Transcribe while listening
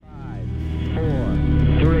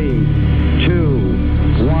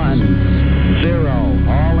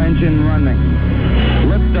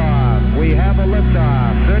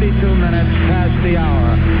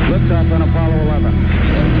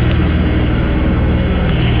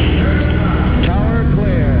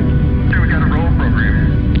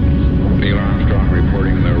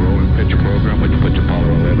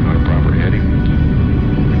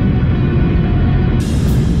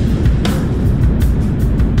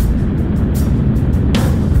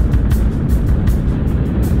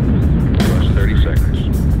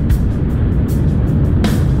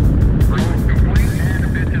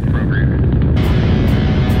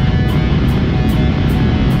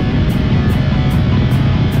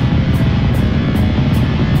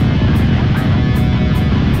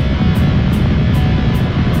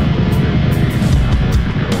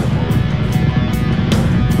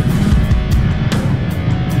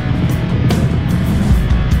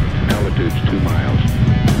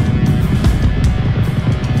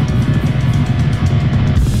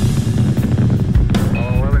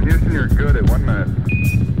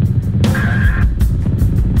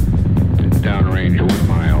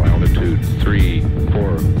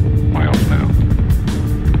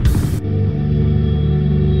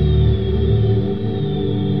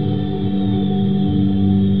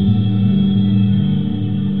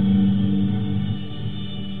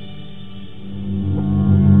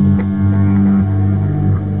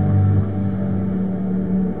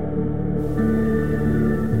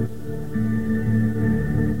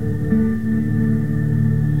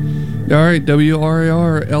All right,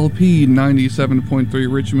 WRAR LP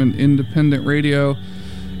 97.3 Richmond Independent Radio.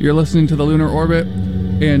 You're listening to the Lunar Orbit,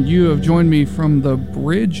 and you have joined me from the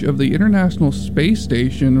bridge of the International Space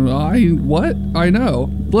Station. I know.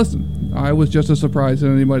 Listen, I was just as surprised as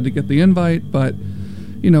anybody to get the invite, but,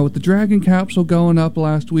 you know, with the Dragon capsule going up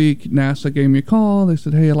last week, NASA gave me a call. They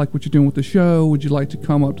said, hey, I like what you're doing with the show. Would you like to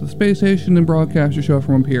come up to the space station and broadcast your show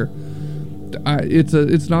from up here? It's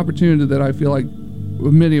an opportunity that I feel like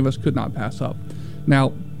many of us could not pass up.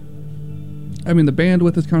 Now, I mean, the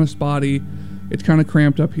bandwidth is kind of spotty. It's kind of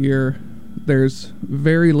cramped up here. There's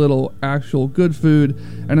very little actual good food.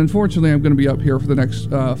 And unfortunately, I'm going to be up here for the next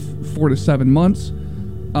 4 to 7 months.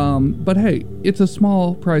 But hey, it's a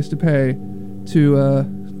small price to pay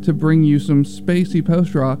to bring you some spacey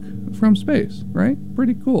post-rock from space, right?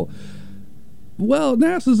 Pretty cool. Well,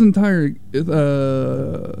 NASA's entire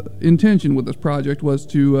intention with this project was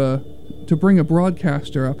to bring a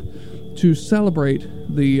broadcaster up to celebrate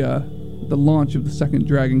the launch of the second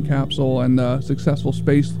Dragon capsule and the successful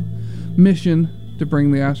space mission to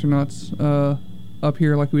bring the astronauts up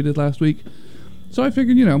here like we did last week. So I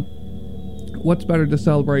figured, you know, what's better to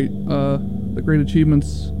celebrate the great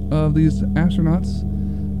achievements of these astronauts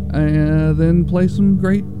than play some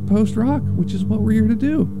great post-rock, which is what we're here to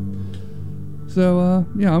do. So,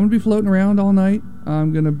 yeah, I'm going to be floating around all night.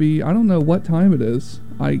 I'm going to be, I don't know what time it is.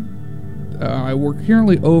 We're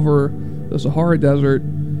currently over the Sahara Desert,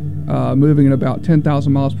 moving at about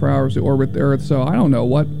 10,000 miles per hour as we orbit the Earth. So I don't know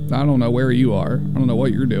where you are. I don't know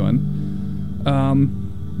what you're doing.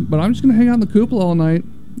 But I'm just going to hang out in the cupola all night,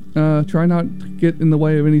 try not to get in the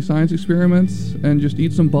way of any science experiments, and just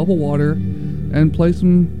eat some bubble water and play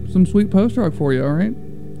some sweet post-rock for you, all right?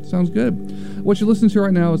 Sounds good. What you're listening to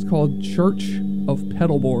right now is called Church of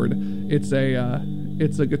Pedalboard. It's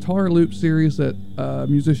a guitar loop series that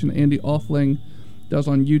musician Andy Offling does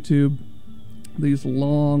on YouTube. These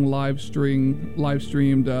long live-streamed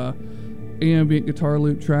ambient guitar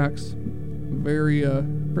loop tracks. Very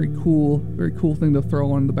cool thing to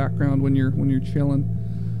throw on in the background when you're chilling.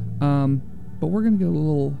 But we're gonna get a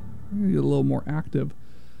little more active.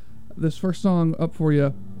 This first song up for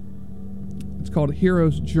you, it's called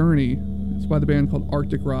Hero's Journey. It's by the band called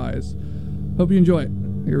Arctic Rise. Hope you enjoy it.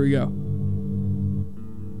 Here we go.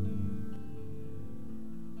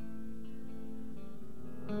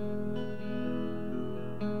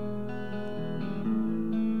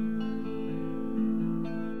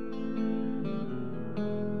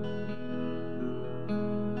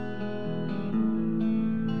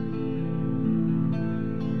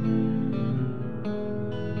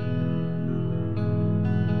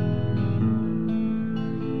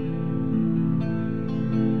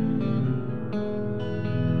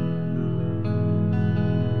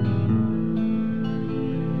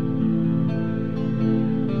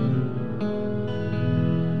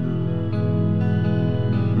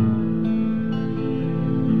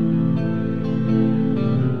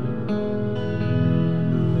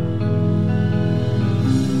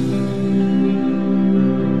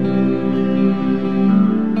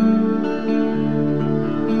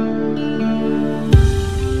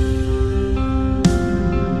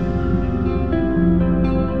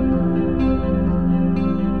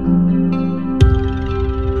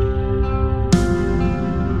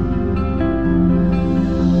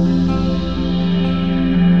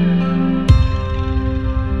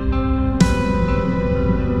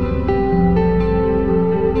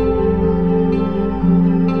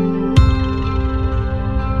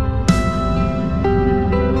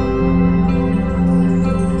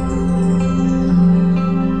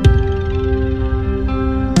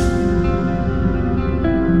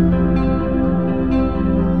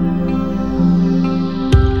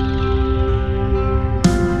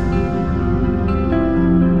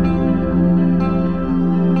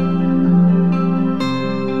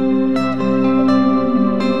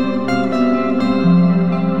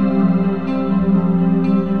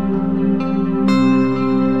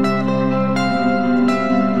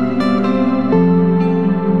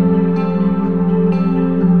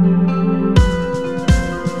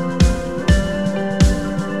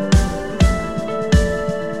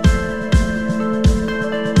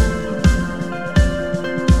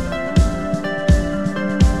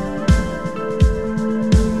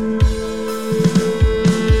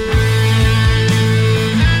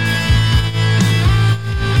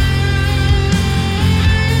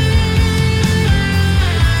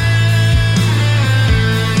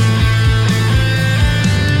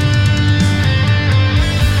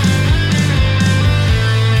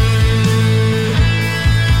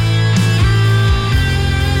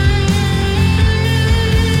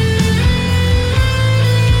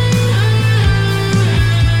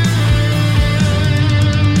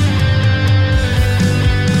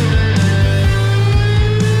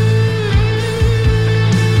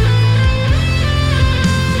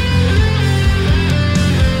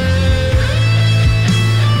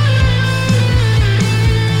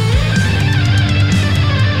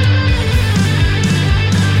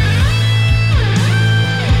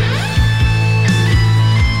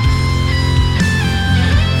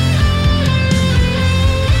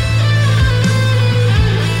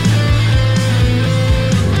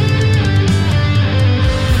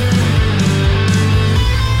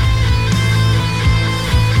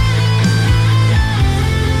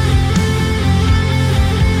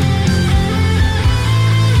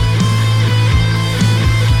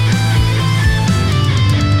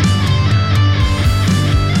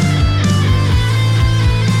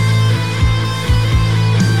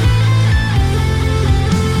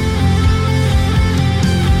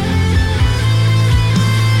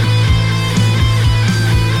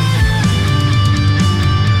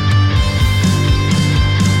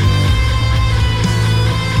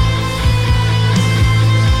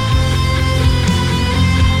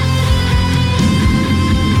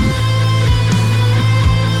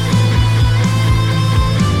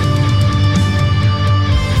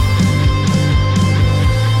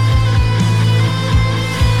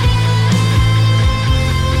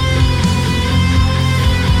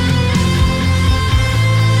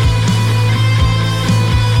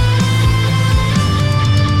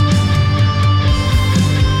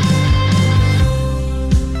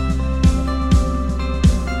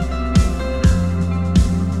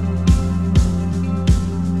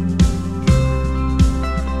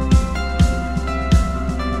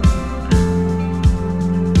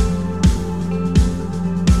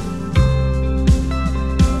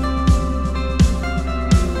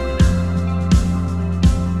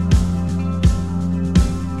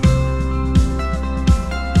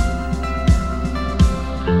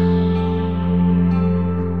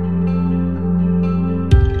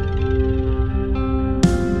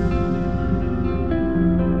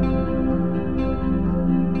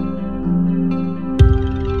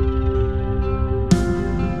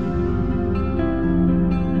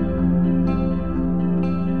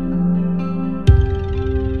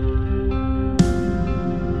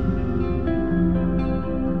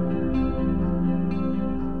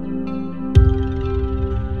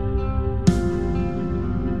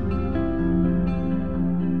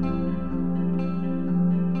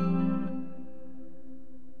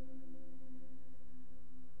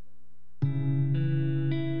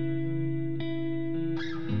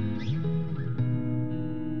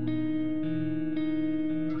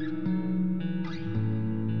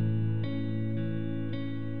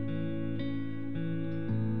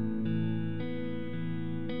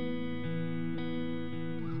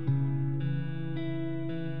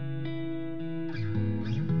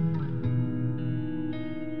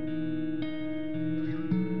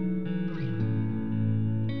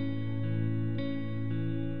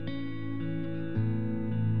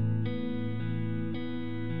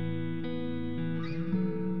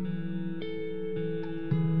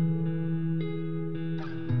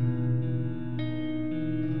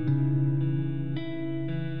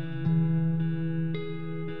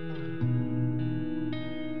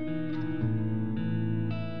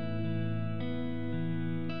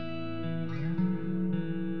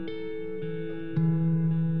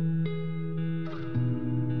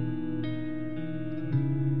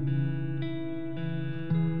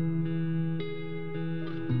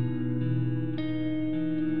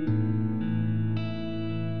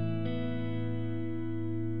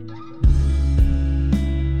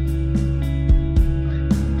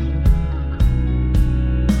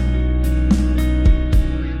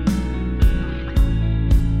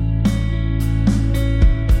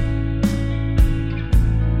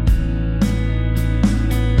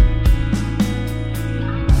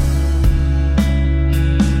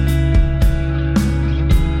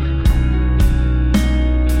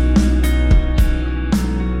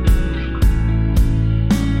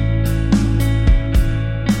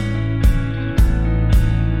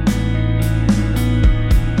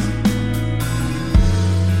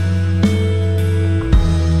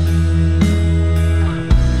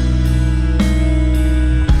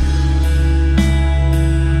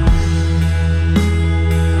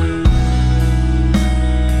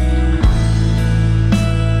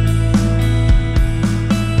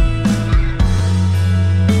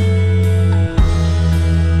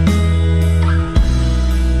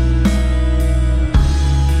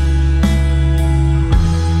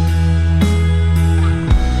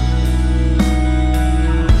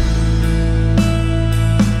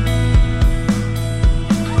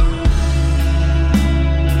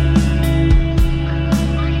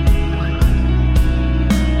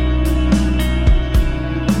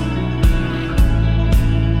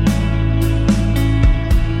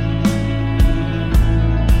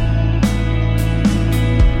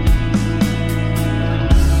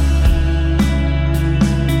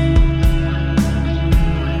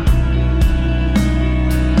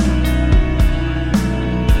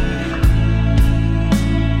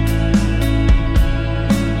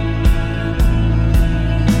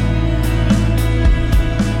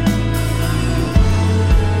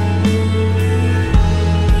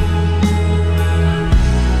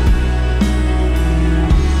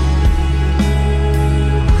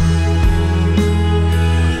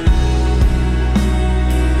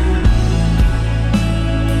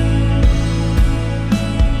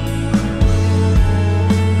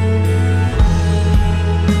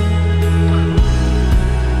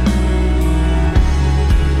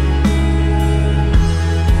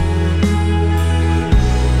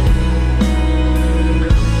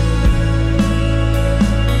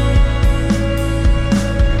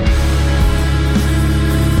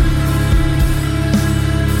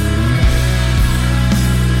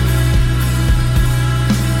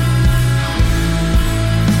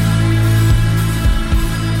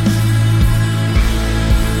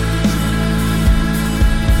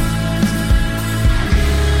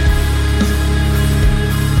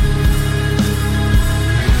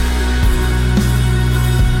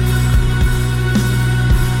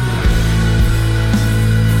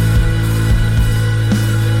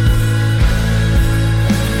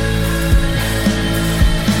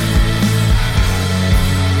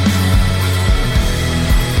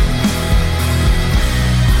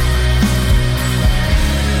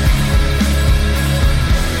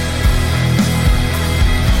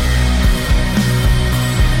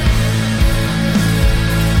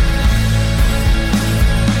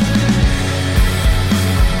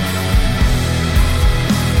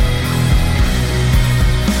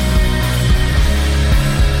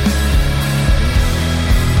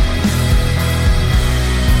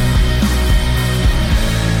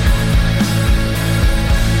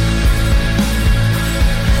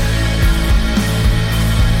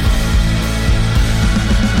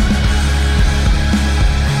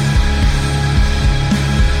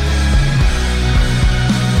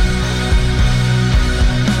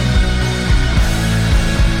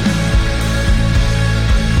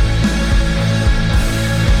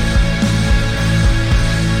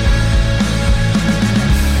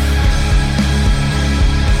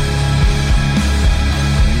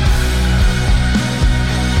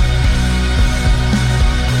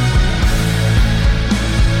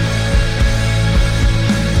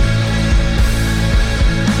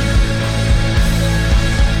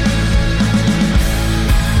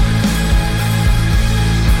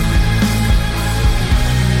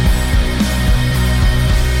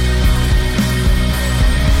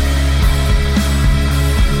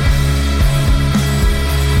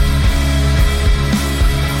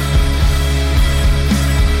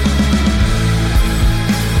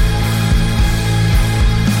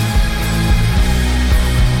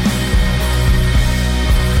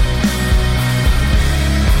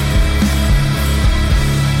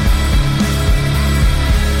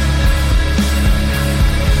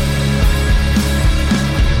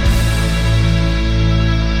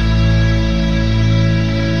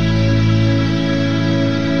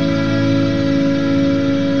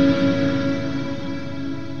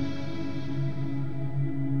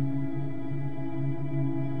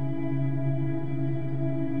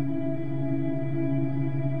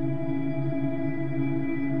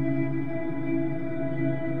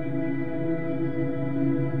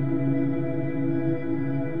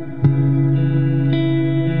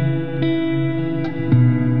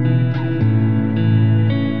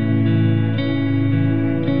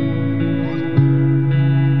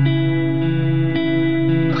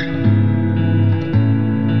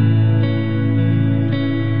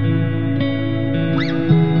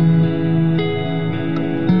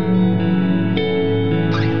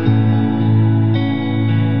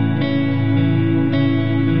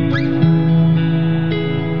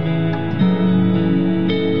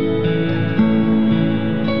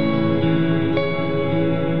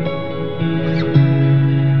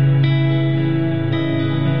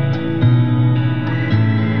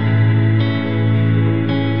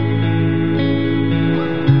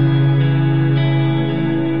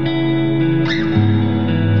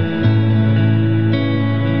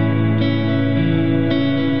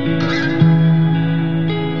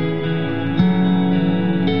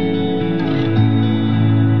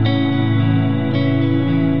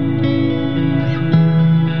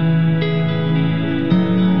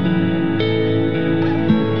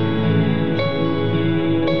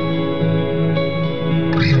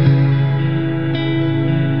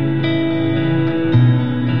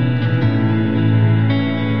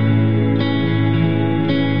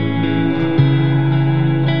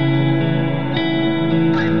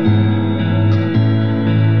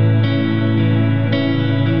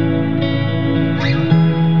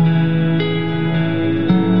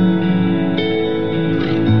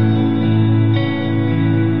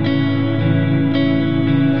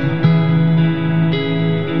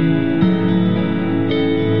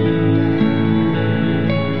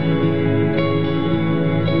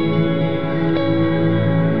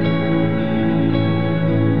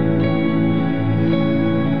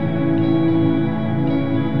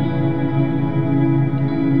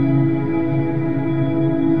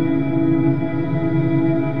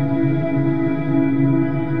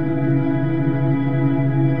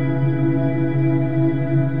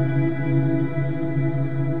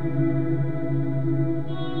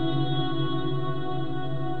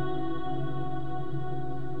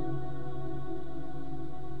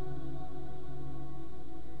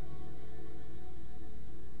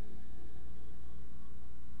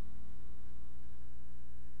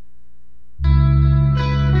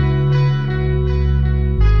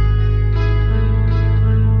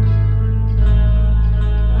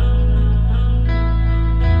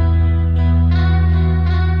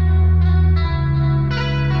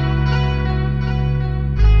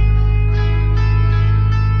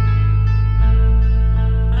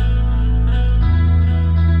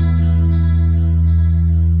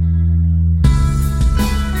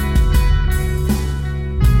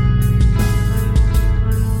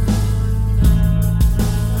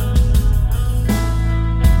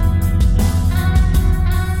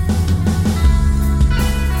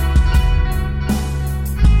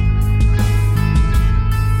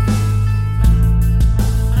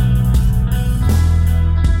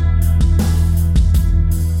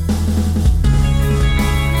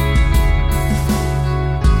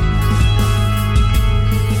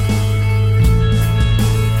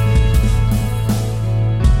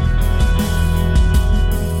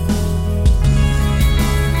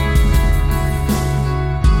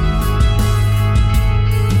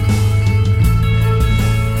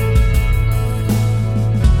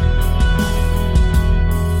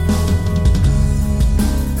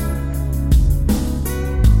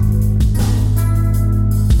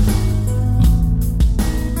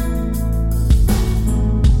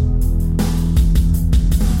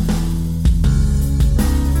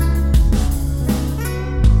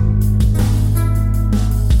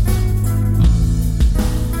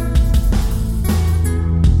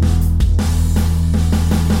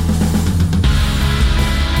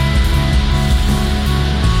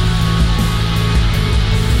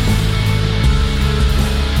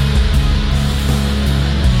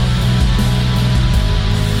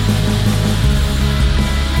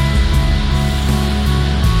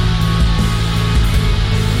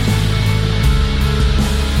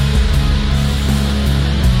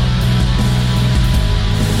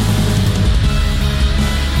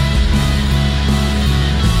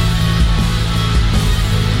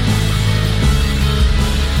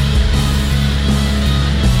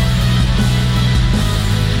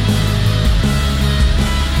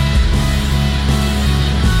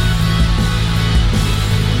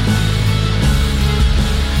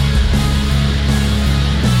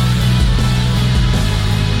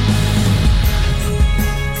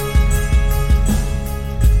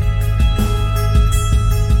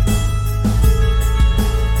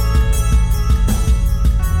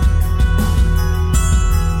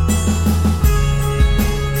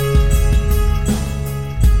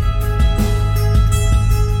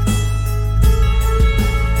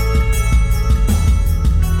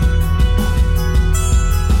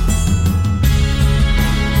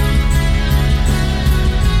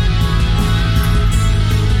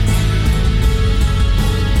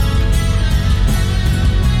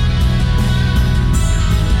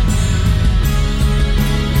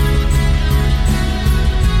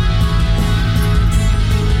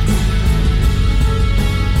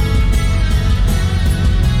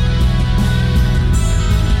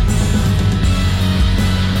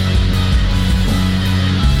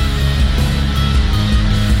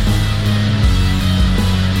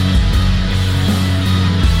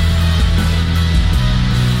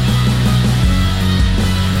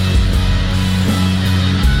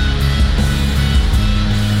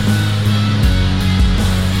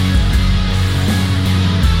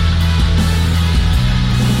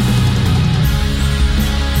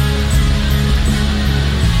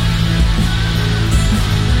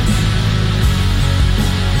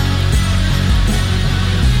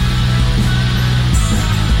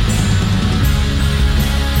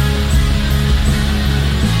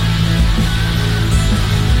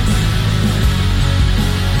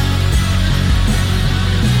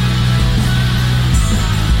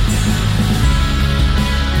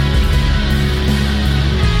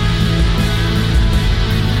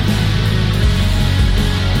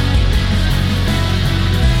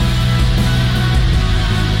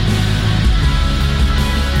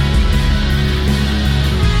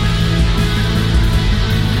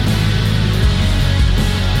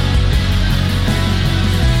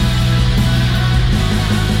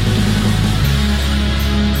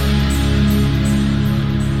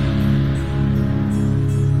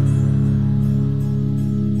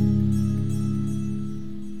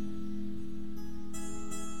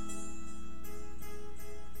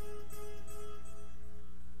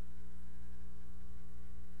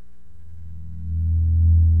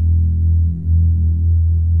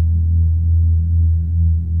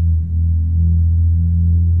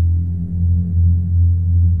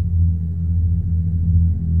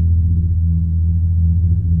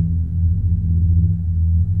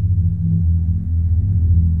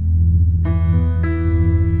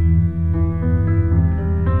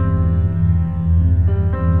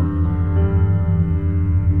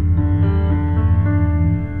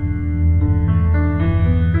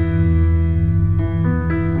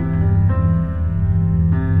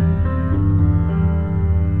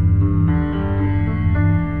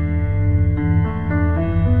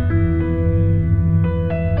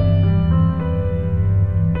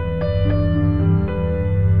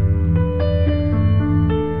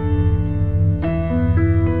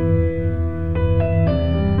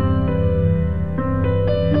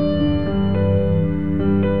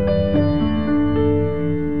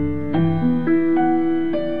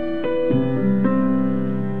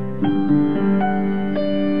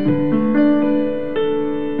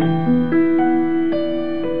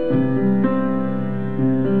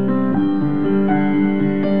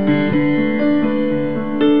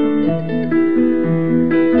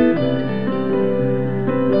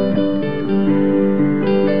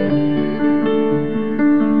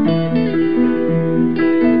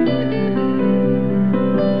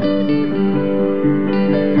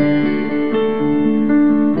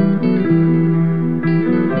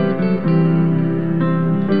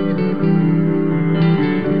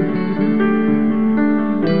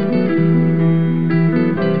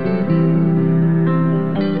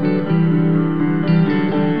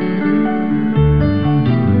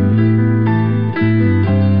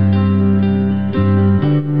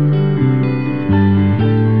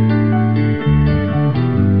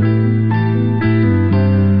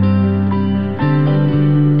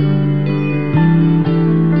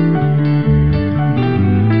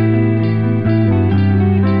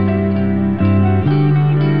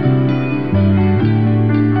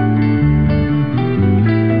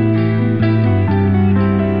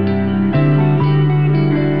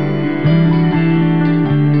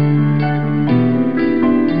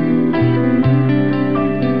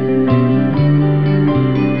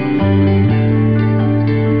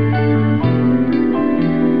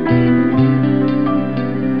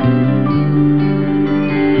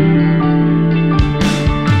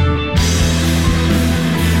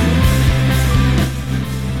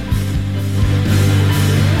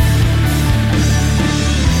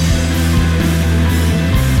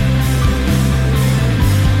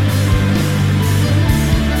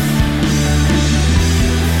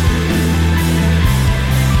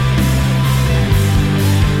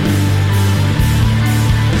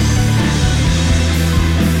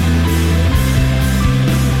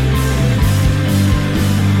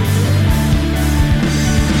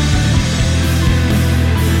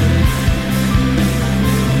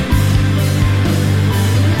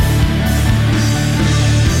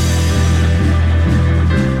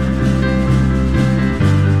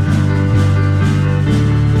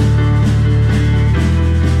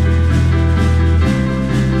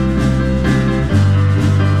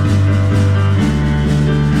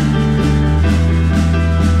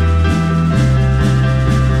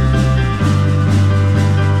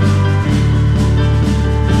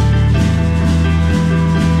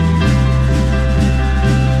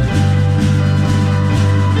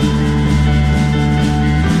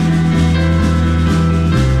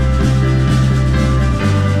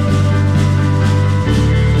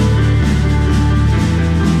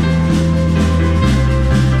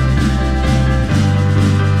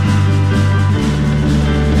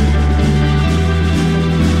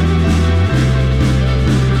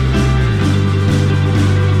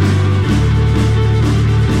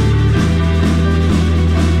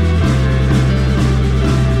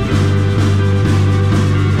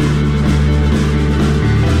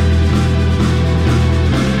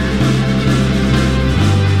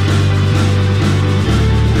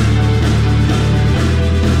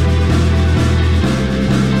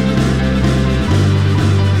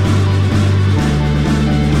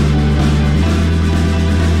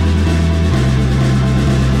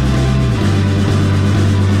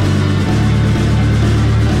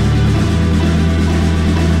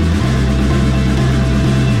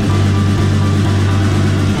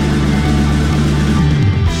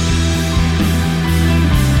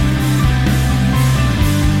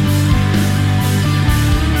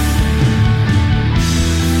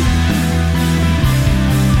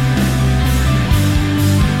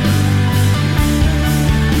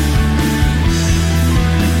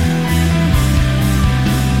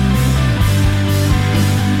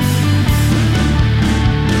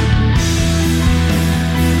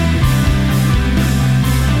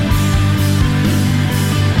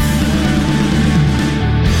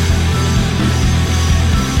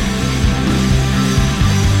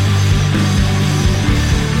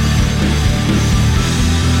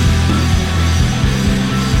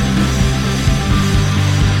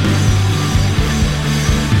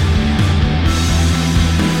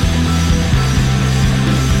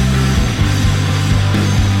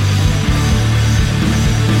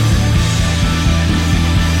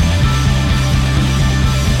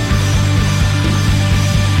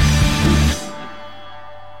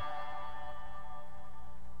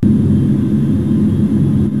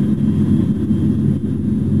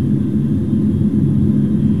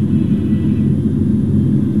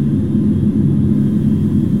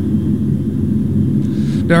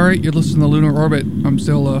 All right, you're listening to Lunar Orbit. I'm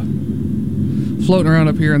still floating around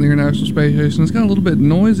up here in the International Space Station. It's got a little bit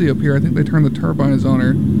noisy up here. I think they turned the turbines on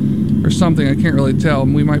or something. I can't really tell.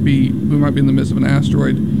 We might be in the midst of an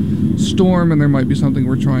asteroid storm, and there might be something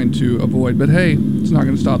we're trying to avoid. But hey, it's not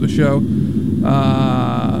going to stop the show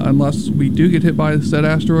unless we do get hit by said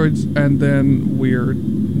asteroids, and then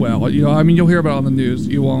you'll hear about it on the news.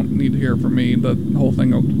 You won't need to hear it from me. The whole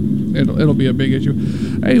thing it'll be a big issue.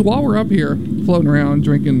 Hey, while we're up here floating around,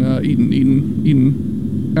 drinking,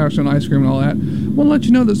 eating astronaut ice cream and all that, I want to let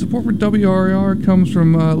you know that support for WRIR comes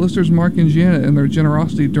from listeners Mark and Janet and their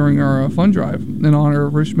generosity during our fund drive in honor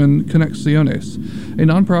of Richmond Conexiones, a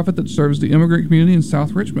nonprofit that serves the immigrant community in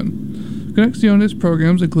South Richmond. Conexiones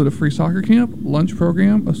programs include a free soccer camp, lunch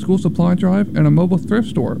program, a school supply drive, and a mobile thrift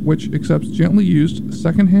store, which accepts gently used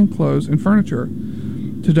secondhand clothes and furniture.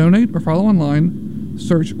 To donate or follow online,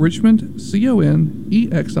 search Richmond Conexiones,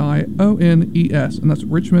 and that's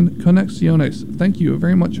Richmond Conexiones. Thank you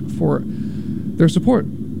very much for their support.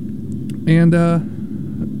 And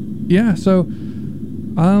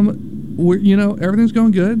everything's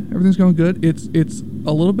going good. It's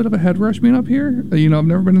a little bit of a head rush being up here. I've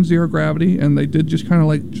never been in zero gravity, and they did just kind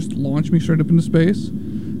of just launch me straight up into space,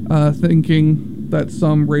 thinking that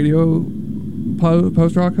some radio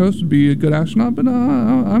post-rock host would be a good astronaut, but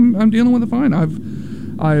I'm dealing with it fine. I've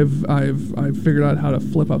figured out how to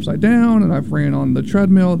flip upside down, and I've ran on the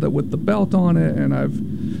treadmill with the belt on it, and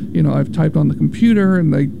I've typed on the computer,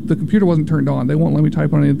 and the computer wasn't turned on. They won't let me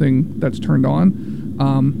type on anything that's turned on.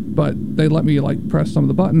 But they let me press some of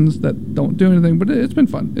the buttons that don't do anything, but it's been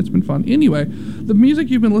fun. Anyway, the music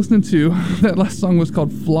you've been listening to, that last song was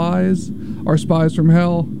called Flies Are Spies from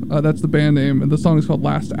Hell. That's the band name, and the song is called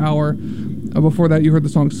Last Hour. Before that, you heard the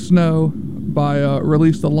song Snow by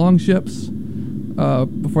Release the Longships.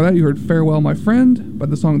 Before that, you heard Farewell My Friend by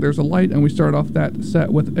the song There's a Light, and we started off that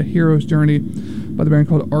set with A Hero's Journey by the band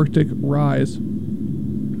called Arctic Rise.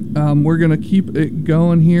 We're going to keep it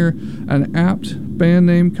going here. An apt band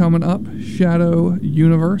name coming up, Shadow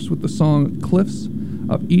Universe, with the song Cliffs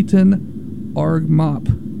of Eton Argmop.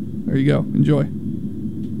 There you go. Enjoy.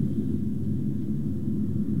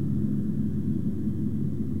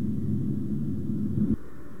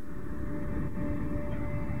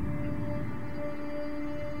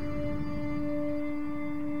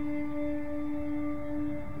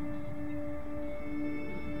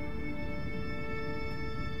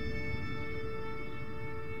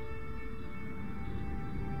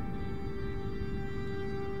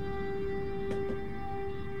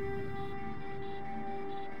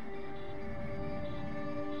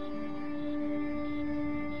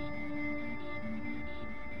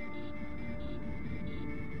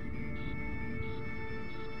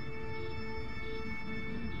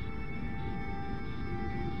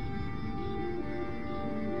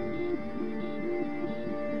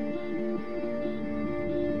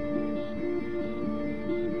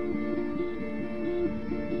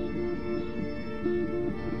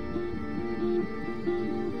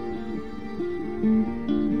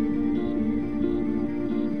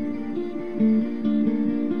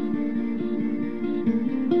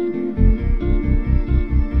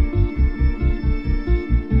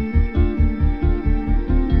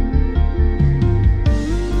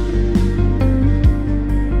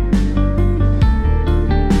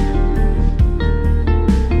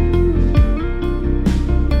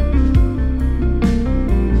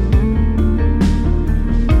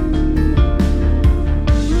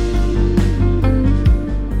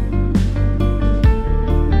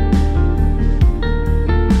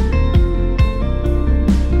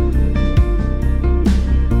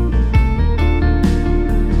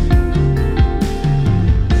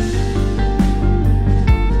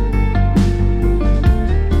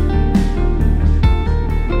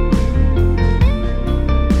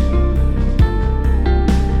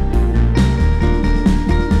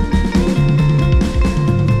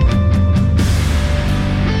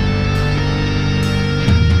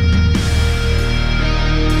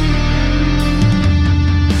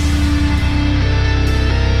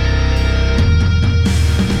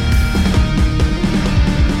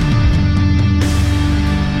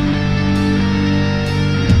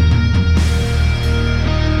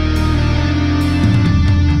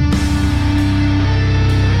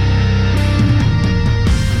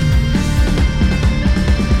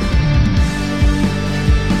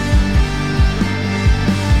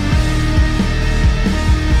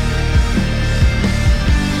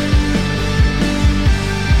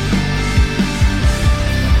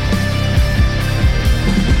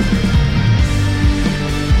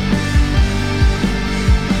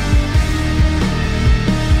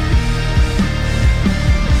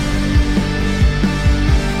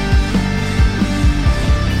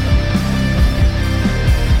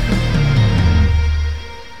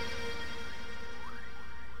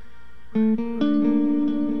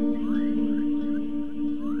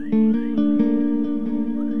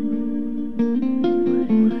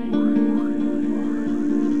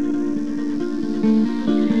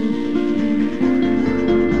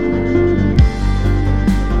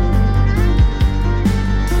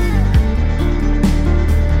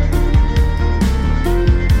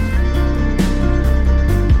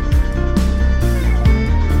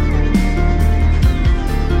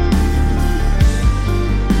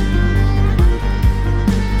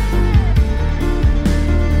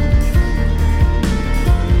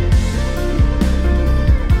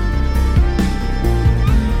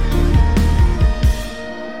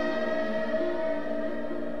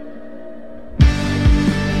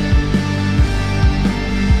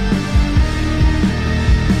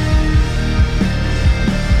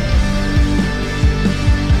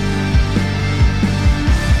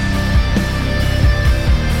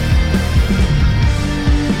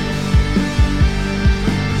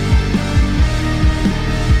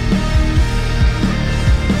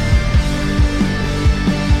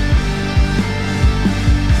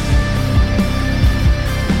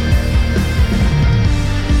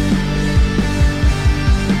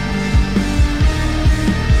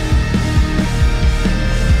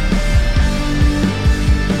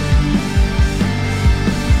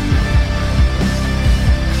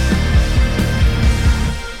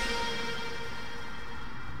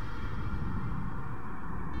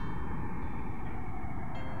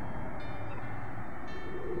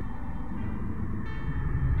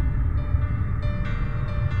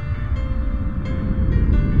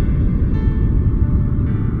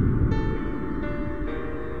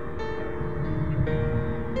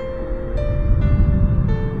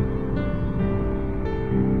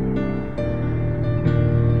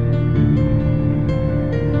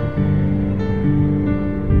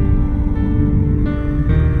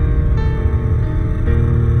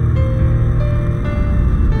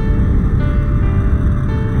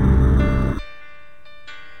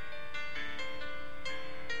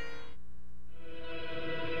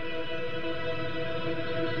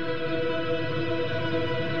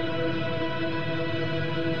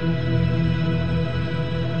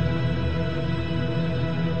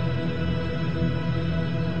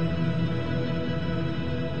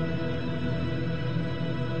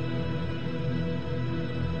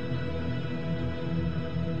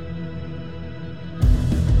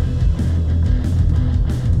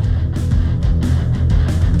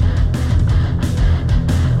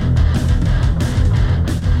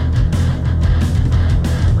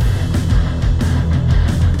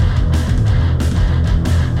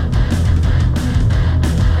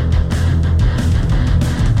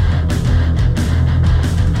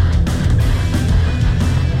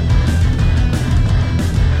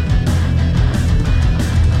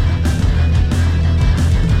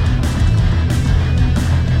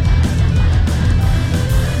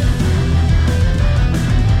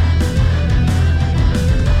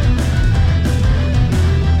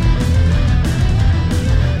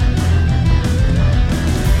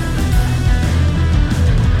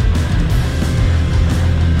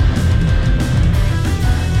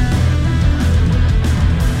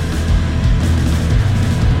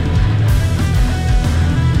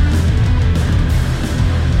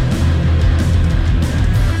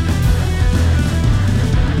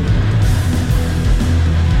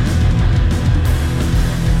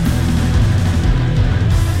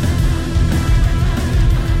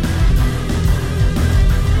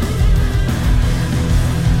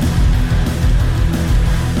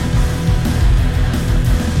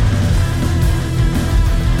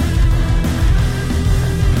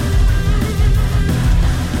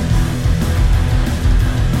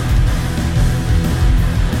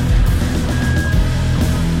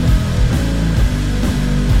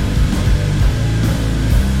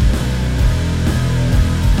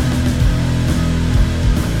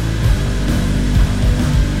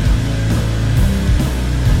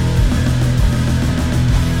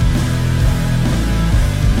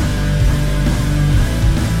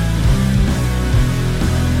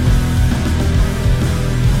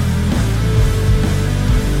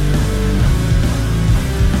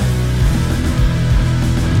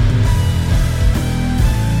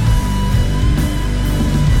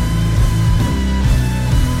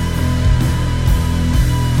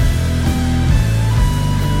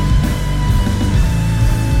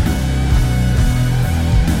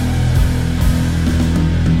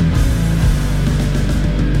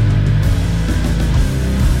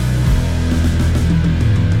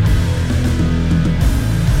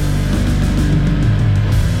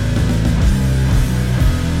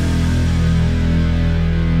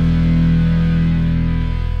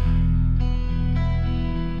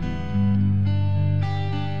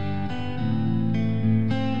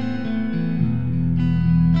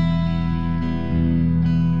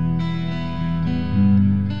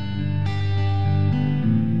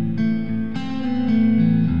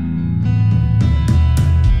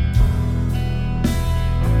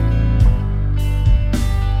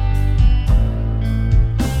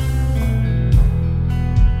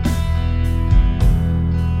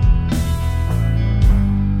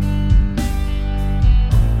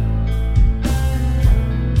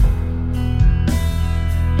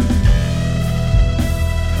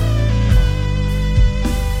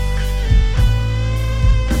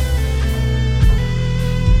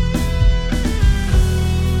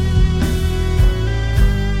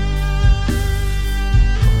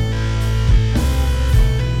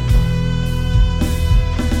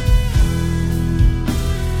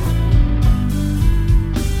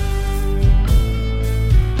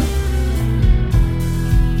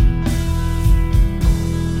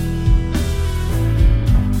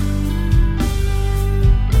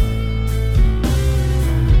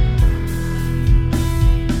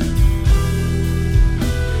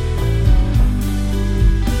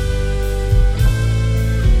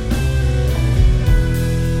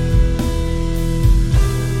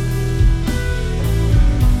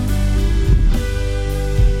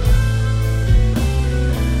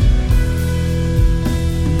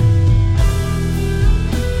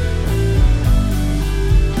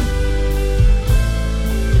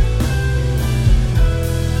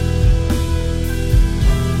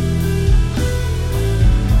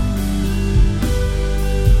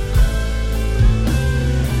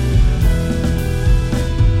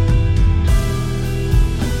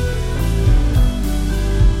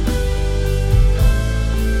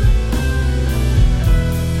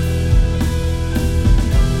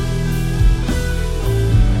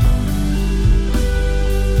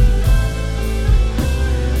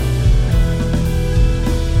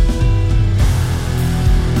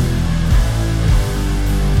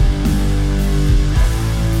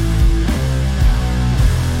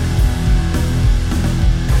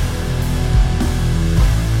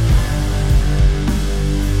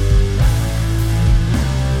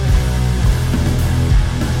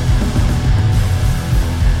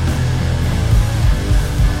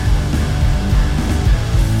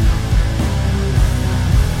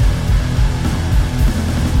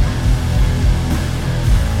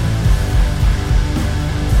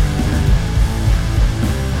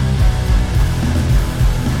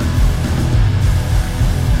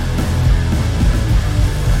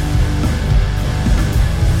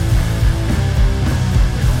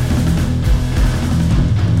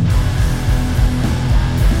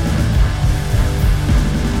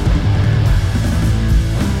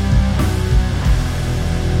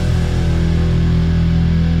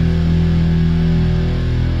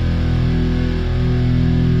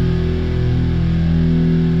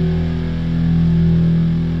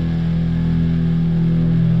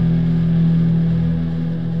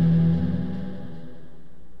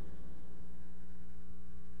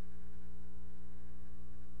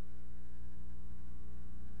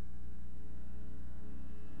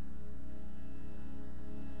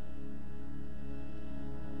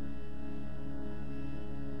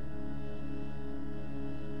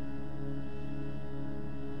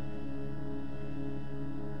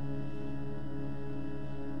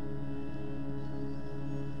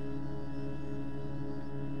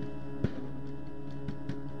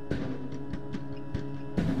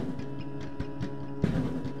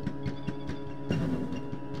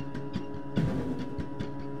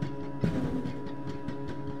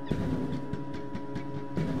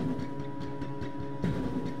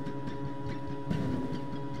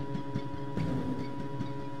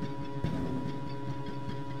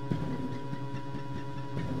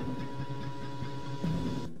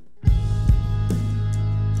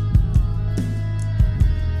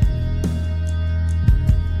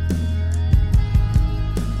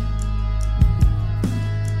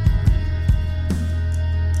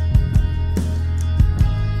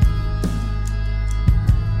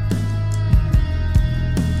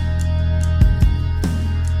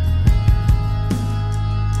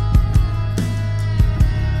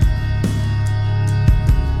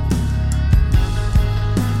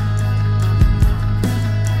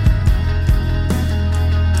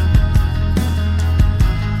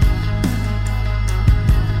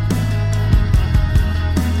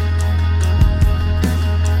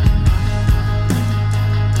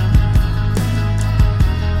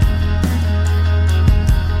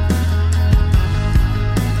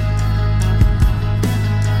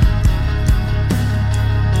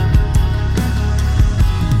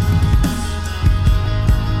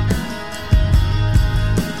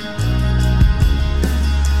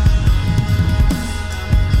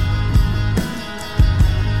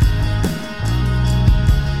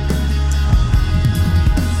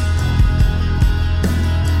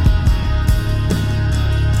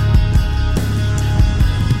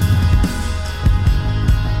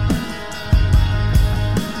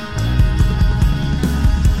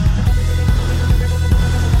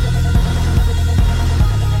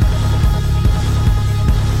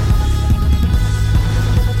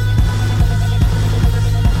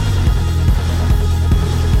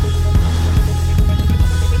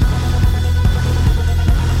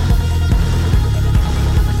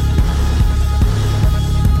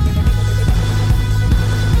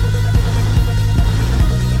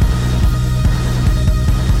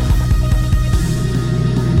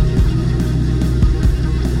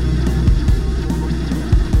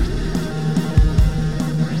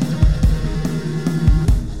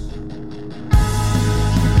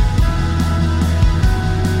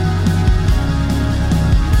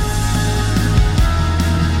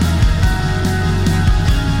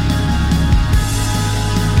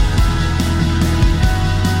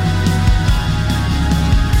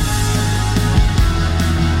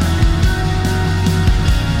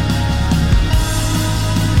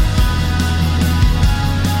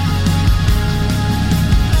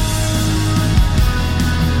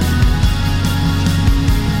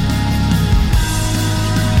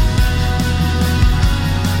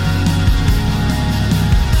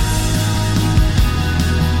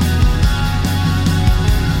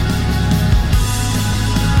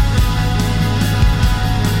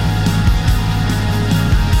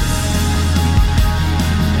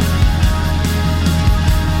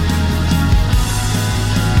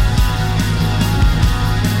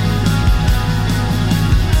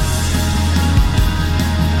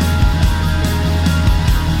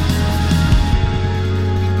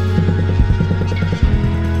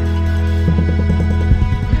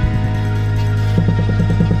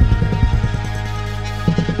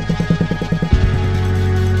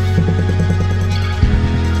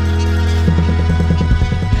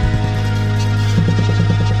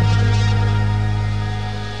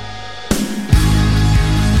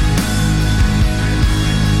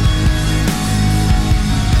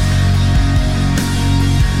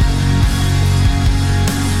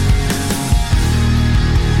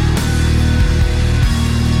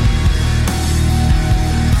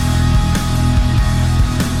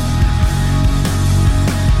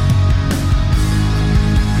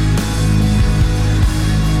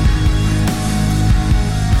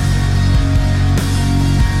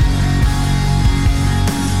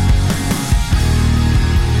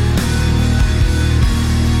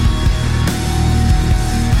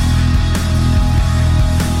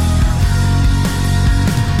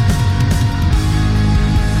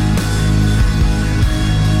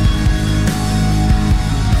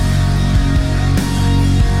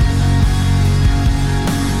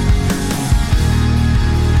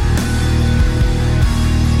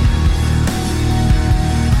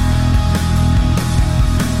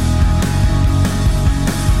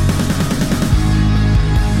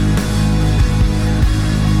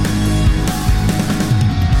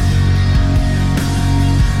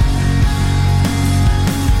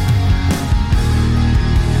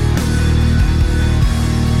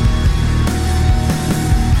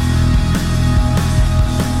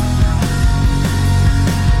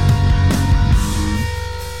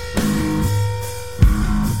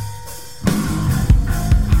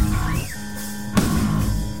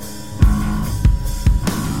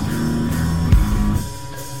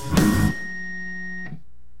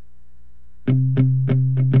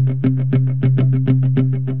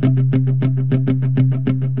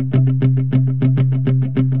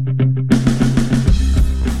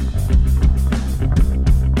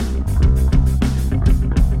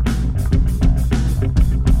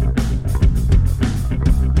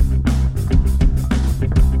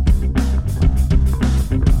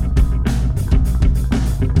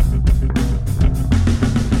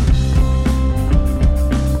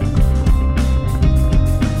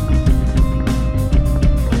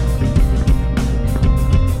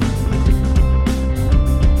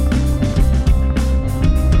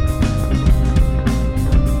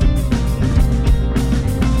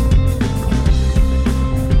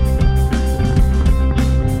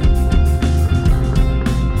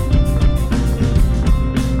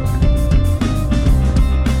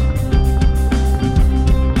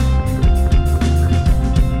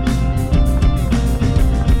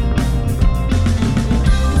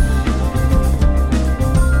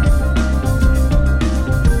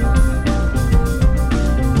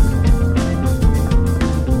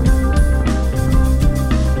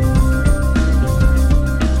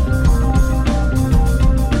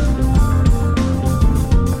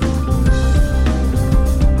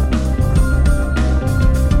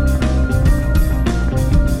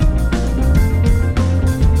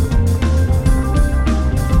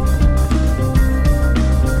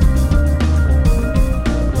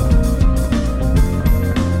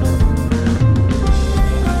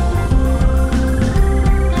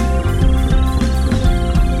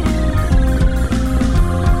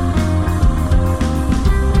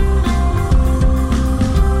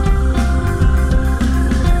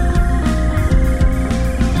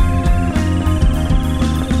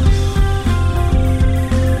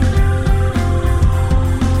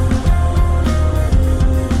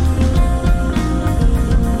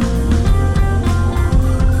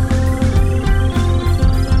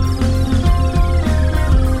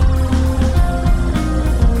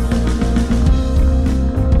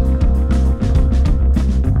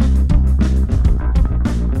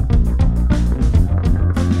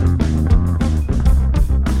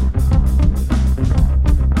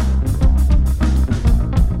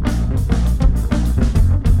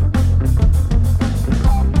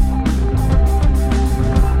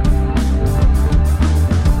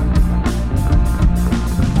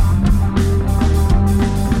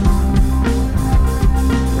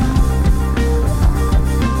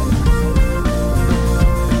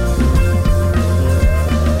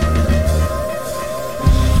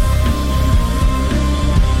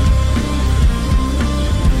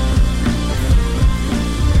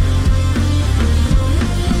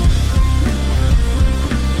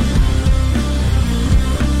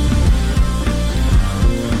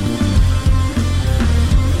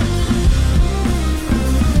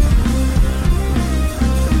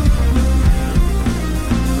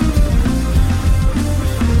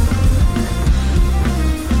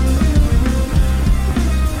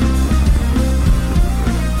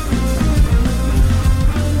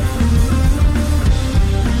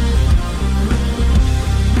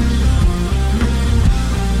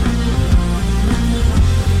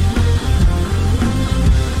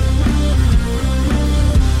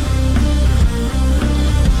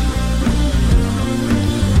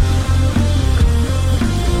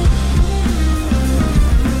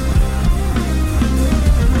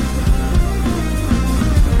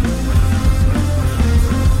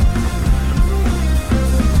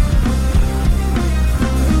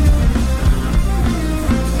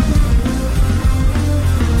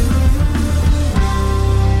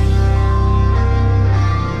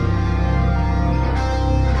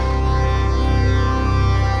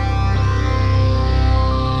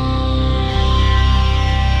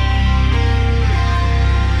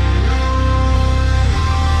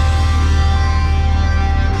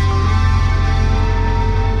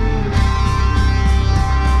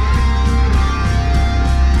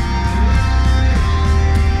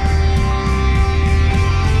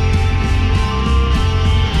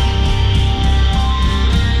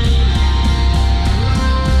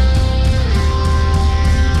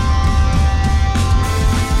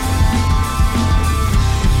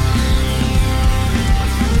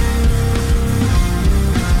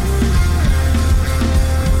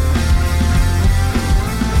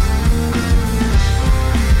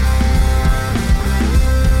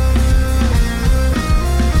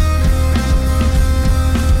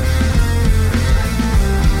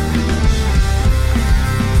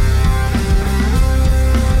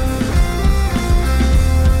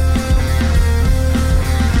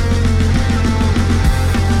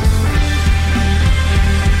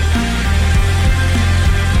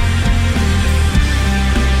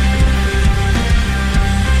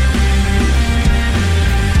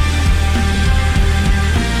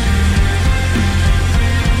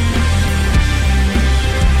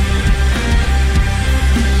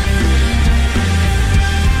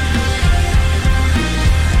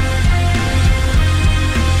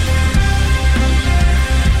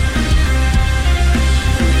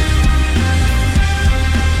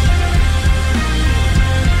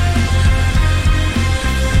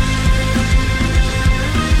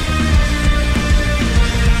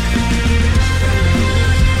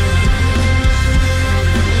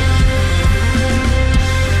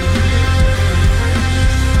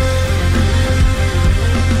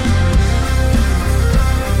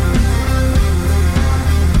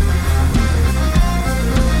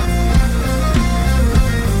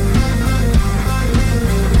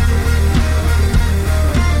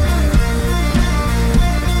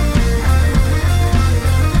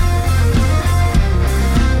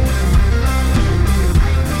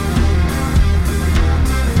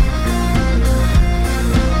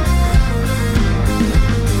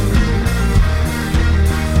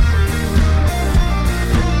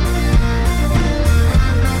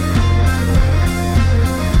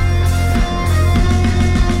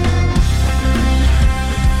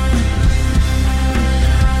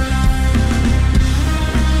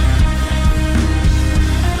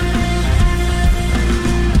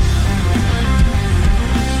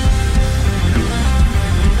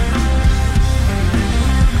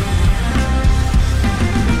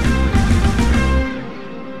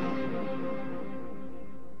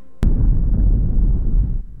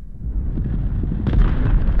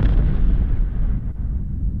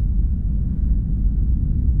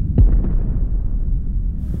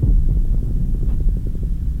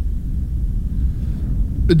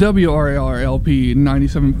 WRALP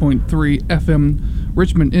 97.3 FM,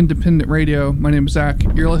 Richmond Independent Radio. My name is Zach.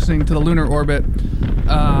 You're listening to the Lunar Orbit.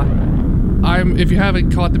 If you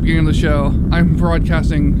haven't caught the beginning of the show, I'm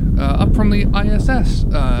broadcasting up from the ISS,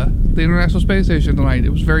 the International Space Station tonight. It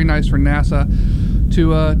was very nice for NASA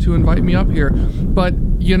to invite me up here. But,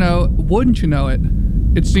 you know, wouldn't you know it,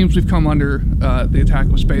 it seems we've come under the attack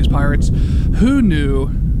of space pirates. Who knew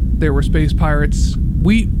there were space pirates?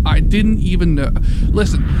 I didn't even know.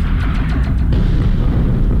 Listen,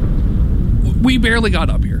 we barely got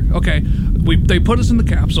up here, okay? They put us in the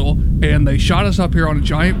capsule, and they shot us up here on a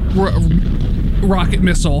giant rocket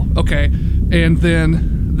missile, okay? And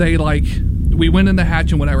then we went in the hatch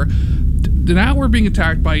and whatever. Now we're being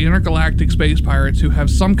attacked by intergalactic space pirates who have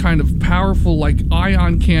some kind of powerful,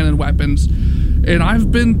 ion cannon weapons. And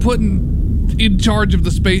I've been put in charge of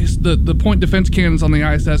the point defense cannons on the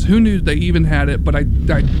ISS. Who knew they even had it? But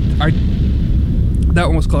that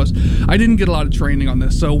one was close. I didn't get a lot of training on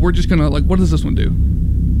this, so we're just gonna, what does this one do?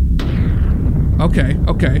 Okay.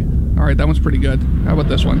 All right, that one's pretty good. How about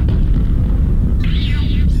this one?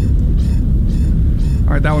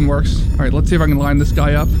 All right, that one works. All right, let's see if I can line this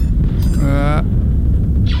guy up.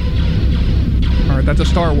 All right, that's a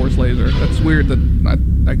Star Wars laser. That's weird that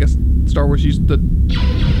I guess Star Wars used the...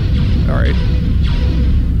 All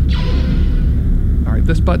right,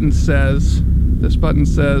 this button says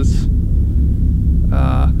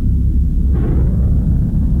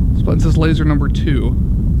laser number 2.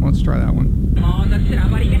 Let's try that one.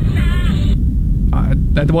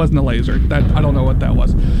 That wasn't a laser. I don't know what that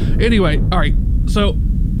was. Anyway, all right. So,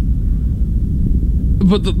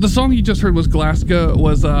 but the song you just heard was Glasgow.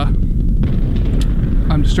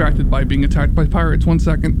 I'm distracted by being attacked by pirates. 1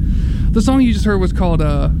 second. The song you just heard was called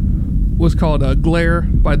Glare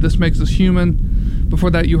by This Makes Us Human. Before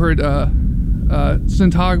that, you heard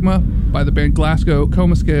Syntagma by the band Glasgow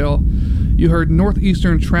Coma Scale. You heard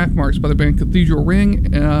Northeastern Track Marks by the band Cathedral Ring.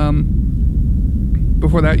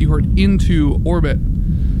 Before that, you heard Into Orbit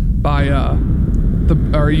by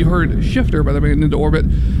you heard Shifter by the band Into Orbit,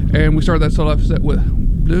 and we started that set off with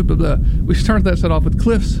blah, blah, blah. We started that set off with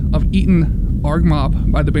Cliffs of Eton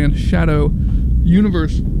Argmob by the band Shadow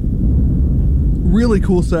Universe. Really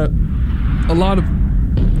cool set. A lot of...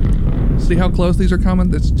 See how close these are coming?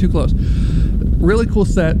 That's too close. Really cool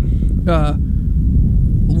set.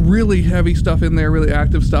 Really heavy stuff in there, really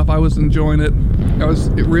active stuff. I was enjoying it. I was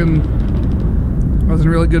in a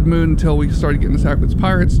really good mood until we started getting attacked with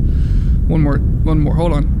pirates. One more.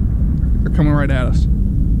 Hold on. They're coming right at us.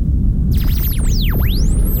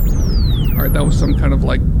 Alright, that was some kind of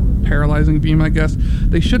paralyzing beam, I guess.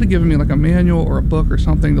 They should have given me a manual or a book or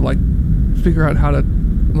something to figure out how to...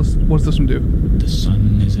 What does this one do? The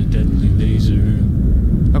sun is a deadly laser.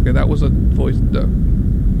 Okay, that was a voice. The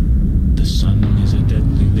sun is a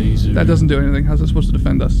deadly laser. That doesn't do anything. How's it supposed to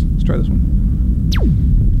defend us? Let's try this one.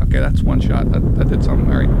 Okay, that's one shot. That did something.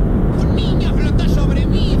 Alright.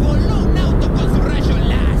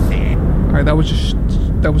 Alright, that was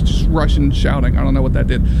just Russian shouting. I don't know what that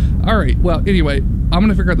did. Alright, well, anyway, I'm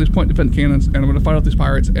gonna figure out these point defense cannons, and I'm gonna fight off these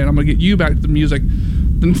pirates, and I'm gonna get you back to the music.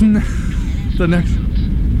 The next...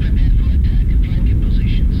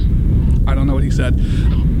 I don't know what he said.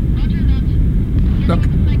 Okay.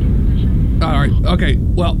 Alright, okay.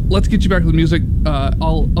 Well, let's get you back to the music.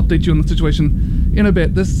 I'll update you on the situation in a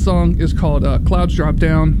bit. This song is called Clouds Drop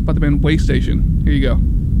Down by the band Way Station. Here you go.